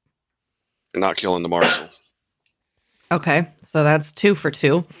and not killing the marshal. Okay, so that's 2 for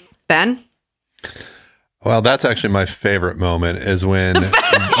 2. Ben? Well, that's actually my favorite moment is when...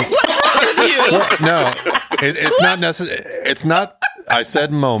 It's not necessary. It's not... I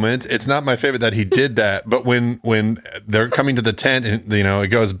said moment. It's not my favorite that he did that, but when they're coming to the tent and, you know, it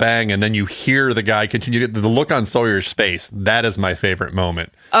goes bang and then you hear the guy continue, the look on Sawyer's face, that is my favorite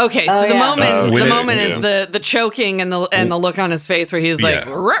moment. Okay, so the moment is the choking and the look on his face where he's like,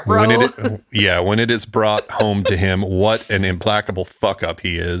 ruh-roh. When it is brought home to him, what an implacable fuck up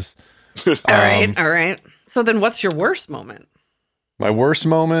he is. All right. So then what's your worst moment? My worst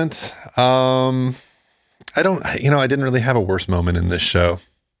moment? I didn't really have a worst moment in this show.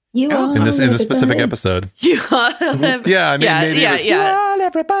 In this specific episode. Maybe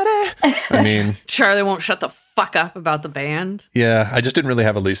everybody. I mean, Charlie won't shut the fuck up about the band. Yeah, I just didn't really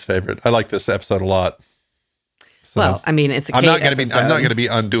have a least favorite. I like this episode a lot. So, well, I mean, it's a Kate episode. I'm not going to be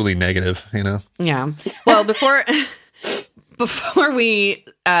unduly negative, you know. Yeah. Well, before we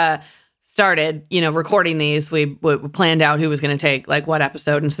started, you know, recording these, we planned out who was going to take like what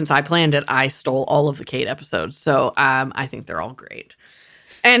episode, and since I planned it, I stole all of the Kate episodes. So I think they're all great.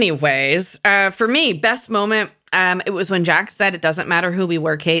 Anyways, for me, best moment, it was when Jack said, "It doesn't matter who we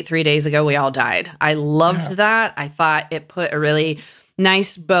were, Kate. 3 days ago, we all died." I loved that. I thought it put a really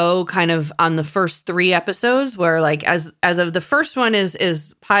nice bow kind of on the first 3 episodes, where like as of the first one is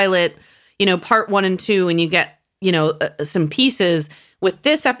pilot, you know, part 1 and 2, and you get, you know, some pieces. With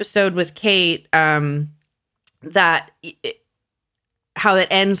this episode with Kate, how it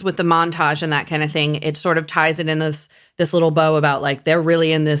ends with the montage and that kind of thing, it sort of ties it in this little bow about like they're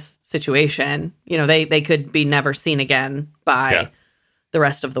really in this situation. You know, they could be never seen again by the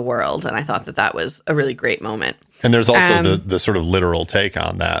rest of the world, and I thought that was a really great moment. And there's also the sort of literal take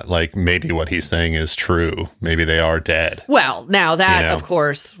on that, like maybe what he's saying is true. Maybe they are dead. Well, now that, of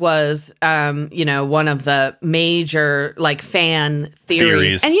course, was, you know, one of the major, like, fan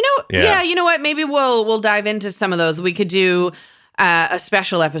theories. And, you know, you know what? Maybe we'll dive into some of those. We could do a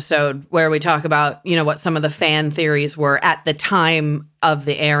special episode where we talk about, you know, what some of the fan theories were at the time of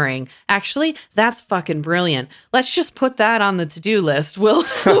the airing. Actually, that's fucking brilliant. Let's just put that on the to-do list. We'll do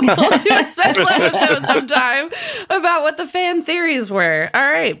a special episode sometime about what the fan theories were. All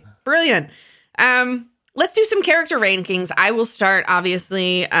right, brilliant. Let's do some character rankings. I will start,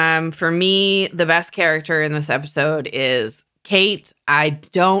 obviously. For me, the best character in this episode is Kate. I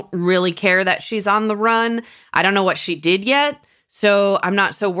don't really care that she's on the run. I don't know what she did yet, so I'm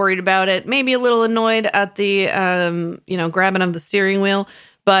not so worried about it. Maybe a little annoyed at the, you know, grabbing of the steering wheel,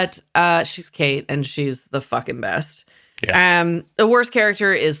 but she's Kate and she's the fucking best. Yeah. The worst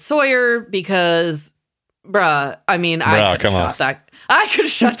character is Sawyer because, I could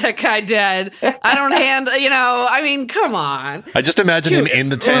have shot that guy dead. I don't come on. I just imagine him in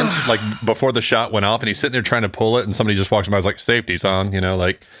the tent, like before the shot went off, and he's sitting there trying to pull it, and somebody just walks by, is like, "Safety's on," you know,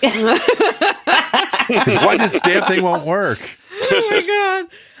 like, why this damn thing won't work? Oh my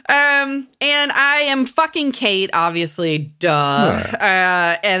god. And I am fucking Kate, obviously, duh.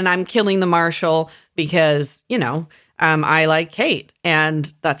 And I'm killing the marshal because, you know, I like Kate,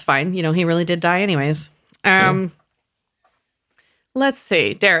 and that's fine. You know, he really did die anyways. Let's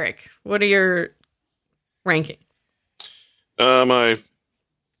see, Derek, what are your rankings? My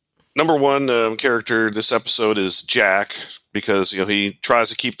number one character this episode is Jack, because, you know, he tries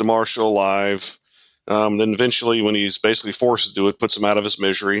to keep the marshal alive. Then eventually, when he's basically forced to do it, puts him out of his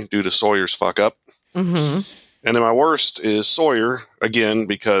misery due to Sawyer's fuck up. Mm-hmm. And then my worst is Sawyer, again,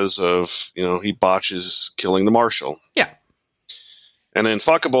 because of, he botches killing the marshal. Yeah. And then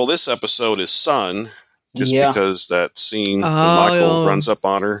fuckable this episode is Sun, just because that scene when Michael runs up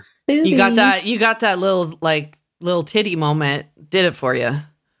on her. You got that little titty moment. Did it for you.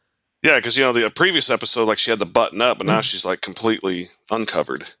 Yeah, because, the previous episode, like, she had the button up, and now she's, like, completely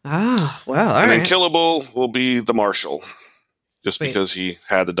uncovered. Oh, well, all right. And then Killable will be the marshal, just because he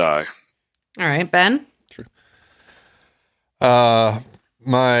had to die. All right, Ben? True.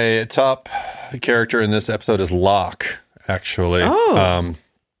 My top character in this episode is Locke, actually. Oh.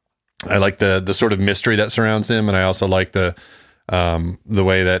 I like the sort of mystery that surrounds him, and I also like the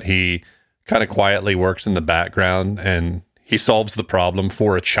way that he kind of quietly works in the background, and he solves the problem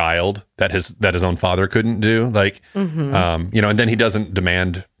for a child that his own father couldn't do. Like, and then he doesn't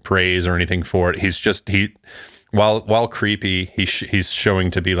demand praise or anything for it. He's just, while creepy, he's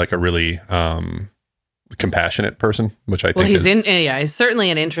showing to be like a really compassionate person, which I think he's certainly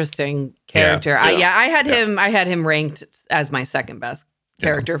an interesting character. Yeah. I had him ranked as my second best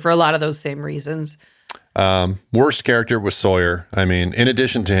character for a lot of those same reasons. Worst character was Sawyer. I mean, in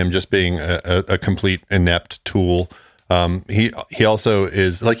addition to him just being a complete inept tool, he also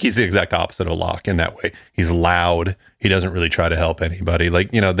is like, he's the exact opposite of Locke in that way. He's loud. He doesn't really try to help anybody.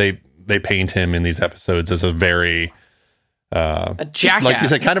 Like, they paint him in these episodes as a very, a jackass. Like you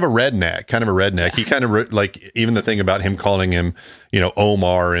said, kind of a redneck. Yeah. He kind of like, even the thing about him calling him,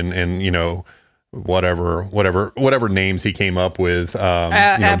 Omar and whatever names he came up with,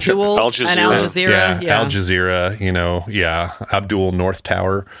 Abdul, Al Jazeera. and Al Jazeera. Al Jazeera, Abdul North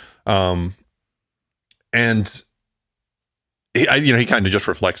Tower. And he kind of just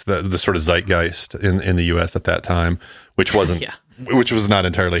reflects the sort of zeitgeist in the U.S. at that time, which wasn't, which was not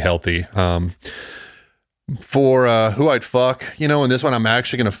entirely healthy. For who I'd fuck, in this one, I'm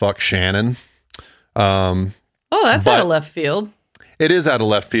actually going to fuck Shannon. That's out of left field. It is out of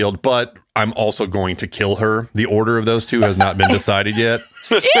left field, but I'm also going to kill her. The order of those two has not been decided yet.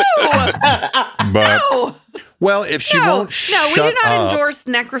 Ew! But, no! Well, if she won't we do not endorse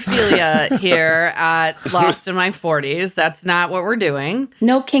necrophilia here at Lost in My 40s. That's not what we're doing.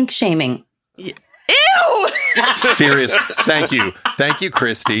 No kink shaming. Ew! Serious. Thank you,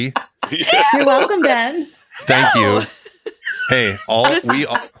 Christy. You're welcome, Ben. Thank you. Hey,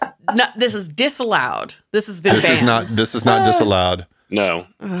 this is disallowed. This has been banned. This is not disallowed. No.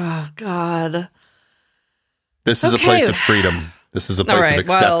 Oh God. This is a place of freedom. This is a place of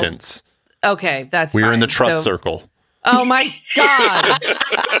acceptance. Okay, that's we're in the trust circle. Oh my God.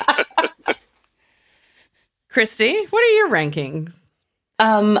 Christy, what are your rankings?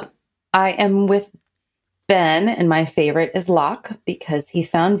 I am with Ben, and my favorite is Locke because he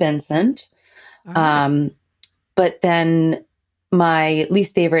found Vincent. Right. But then my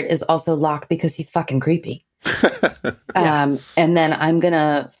least favorite is also Locke because he's fucking creepy. And then I'm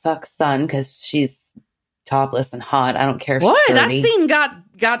gonna fuck Sun because she's topless and hot. I don't care if she's dirty. That scene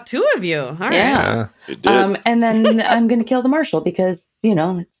got two of you. All right. Yeah. It did. And then I'm gonna kill the marshal because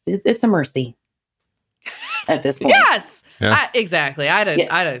it's a mercy at this point. Yes. Yeah. Exactly. I'd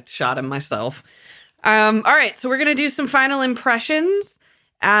have shot him myself. All right, so we're gonna do some final impressions,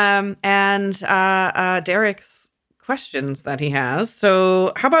 and Derek's questions that he has.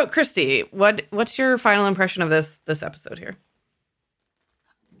 So, how about Christy? What's your final impression of this episode here?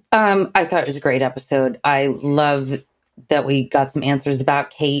 I thought it was a great episode. I love that we got some answers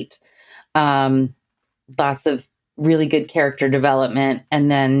about Kate. Lots of really good character development,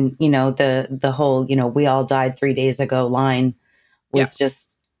 and then the whole we all died 3 days ago line was just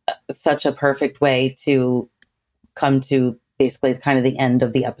such a perfect way to come to basically kind of the end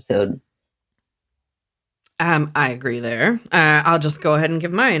of the episode. I agree there. I'll just go ahead and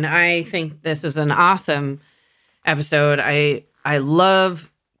give mine. I think this is an awesome episode. I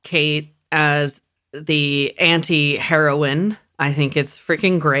love Kate as the anti-heroine. I think it's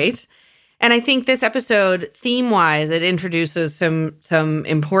freaking great. And I think this episode, theme-wise, it introduces some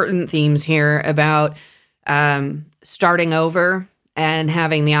important themes here about starting over and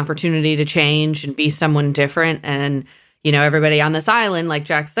having the opportunity to change and be someone different. And, everybody on this island, like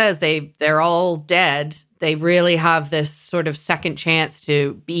Jack says, they're all dead. They really have this sort of second chance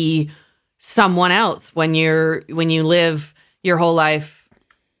to be someone else when you live your whole life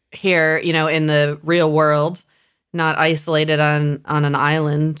here, in the real world, not isolated on an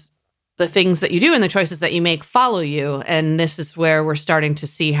island. The things that you do and the choices that you make follow you. And this is where we're starting to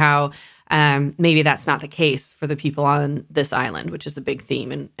see how maybe that's not the case for the people on this island, which is a big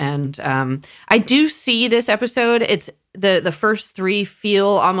theme. And I do see this episode. It's the first three feel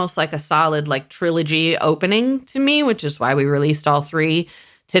almost like a solid trilogy opening to me, which is why we released all three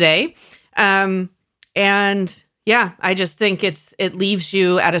today. And yeah, I just think it leaves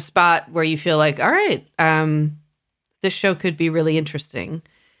you at a spot where you feel like, all right, this show could be really interesting.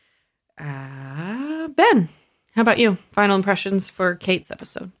 Ben, how about you? Final impressions for Kate's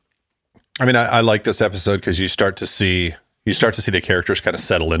episode? I mean, I like this episode because you start to see the characters kind of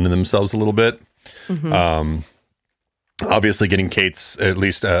settle into themselves a little bit. Mm-hmm. Obviously, getting Kate's at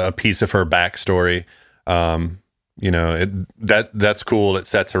least a piece of her backstory. That's cool. It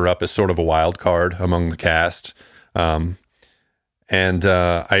sets her up as sort of a wild card among the cast. I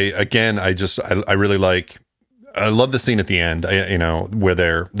really like. I love the scene at the end, where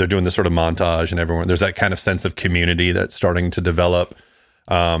they're doing this sort of montage and everyone, there's that kind of sense of community that's starting to develop.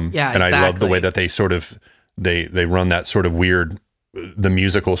 And exactly. I love the way that they sort of, they run that sort of weird, the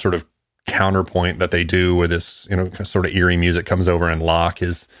musical sort of counterpoint that they do where this, sort of eerie music comes over and Locke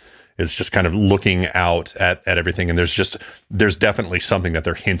is just kind of looking out at everything. And there's definitely something that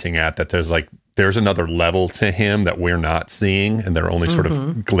they're hinting at, that there's another level to him that we're not seeing and they're only sort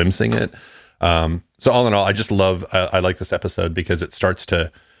of glimpsing it. So all in all, I just love, I like this episode because it starts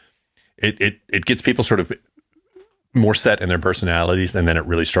to, it gets people sort of more set in their personalities. And then it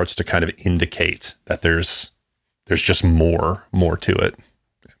really starts to kind of indicate that there's just more to it.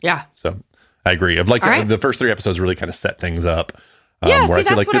 Yeah. So I agree. The first 3 episodes really kind of set things up. Where I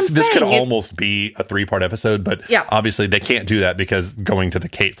feel like this could almost be a 3-part episode, but obviously they can't do that because going to the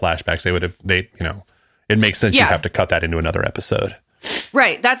Kate flashbacks, it makes sense. You have to cut that into another episode.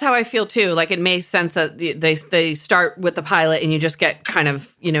 Right. That's how I feel too. Like it makes sense that they start with the pilot and you just get kind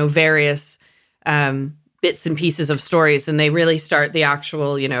of, various bits and pieces of stories, and they really start the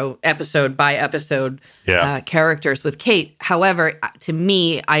actual, episode by episode characters with Kate. However, to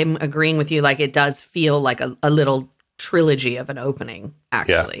me, I'm agreeing with you. Like it does feel like a little trilogy of an opening,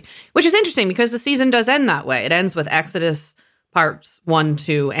 actually, which is interesting because the season does end that way. It ends with Exodus parts 1,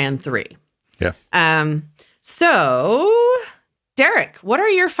 2, and 3. Yeah. So Derek, what are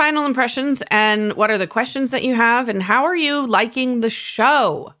your final impressions and what are the questions that you have and how are you liking the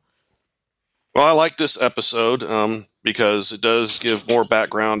show? Well, I like this episode because it does give more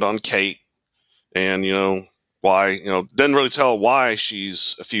background on Kate and, why, didn't really tell why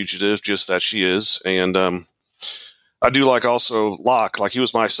she's a fugitive, just that she is. And I do like also Locke. Like he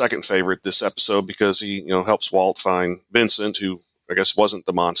was my second favorite this episode because he, helps Walt find Vincent, who I guess wasn't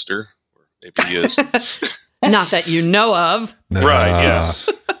the monster. Or maybe he is. Not that you know of. Right, yes.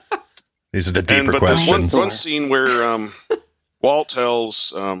 These are the deeper questions. But there's one scene where Walt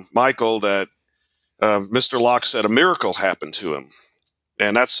tells Michael that Mr. Locke said a miracle happened to him.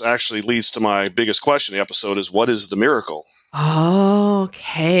 And that's actually leads to my biggest question in the episode is, what is the miracle?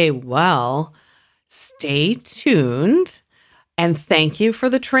 Okay, well, stay tuned. And thank you for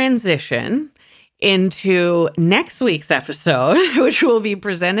the transition into next week's episode, which will be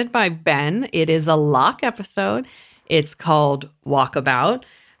presented by Ben. It is a Locke episode. It's called Walkabout.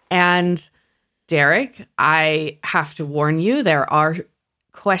 And Derek, I have to warn you, there are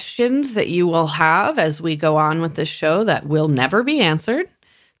questions that you will have as we go on with this show that will never be answered.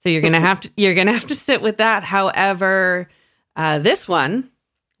 So you're gonna have to sit with that. However, this one,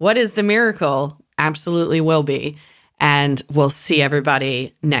 what is the miracle, absolutely will be. And we'll see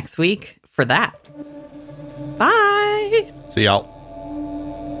everybody next week for that. Bye. See y'all.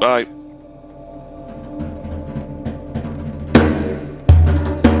 Bye.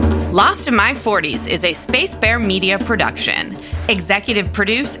 Lost in My 40s is a Space Bear Media production. Executive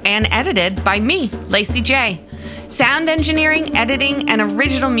produced and edited by me, Lacey J. Sound engineering, editing, and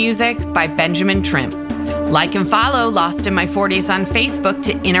original music by Benjamin Trimp. Like and follow Lost in My 40s on Facebook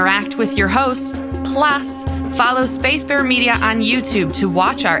to interact with your hosts. Plus, follow Space Bear Media on YouTube to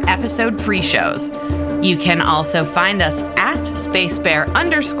watch our episode pre-shows. You can also find us at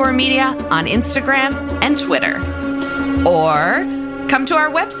SpaceBear_media on Instagram and Twitter. Or come to our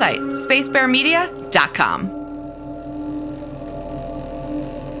website, spacebearmedia.com.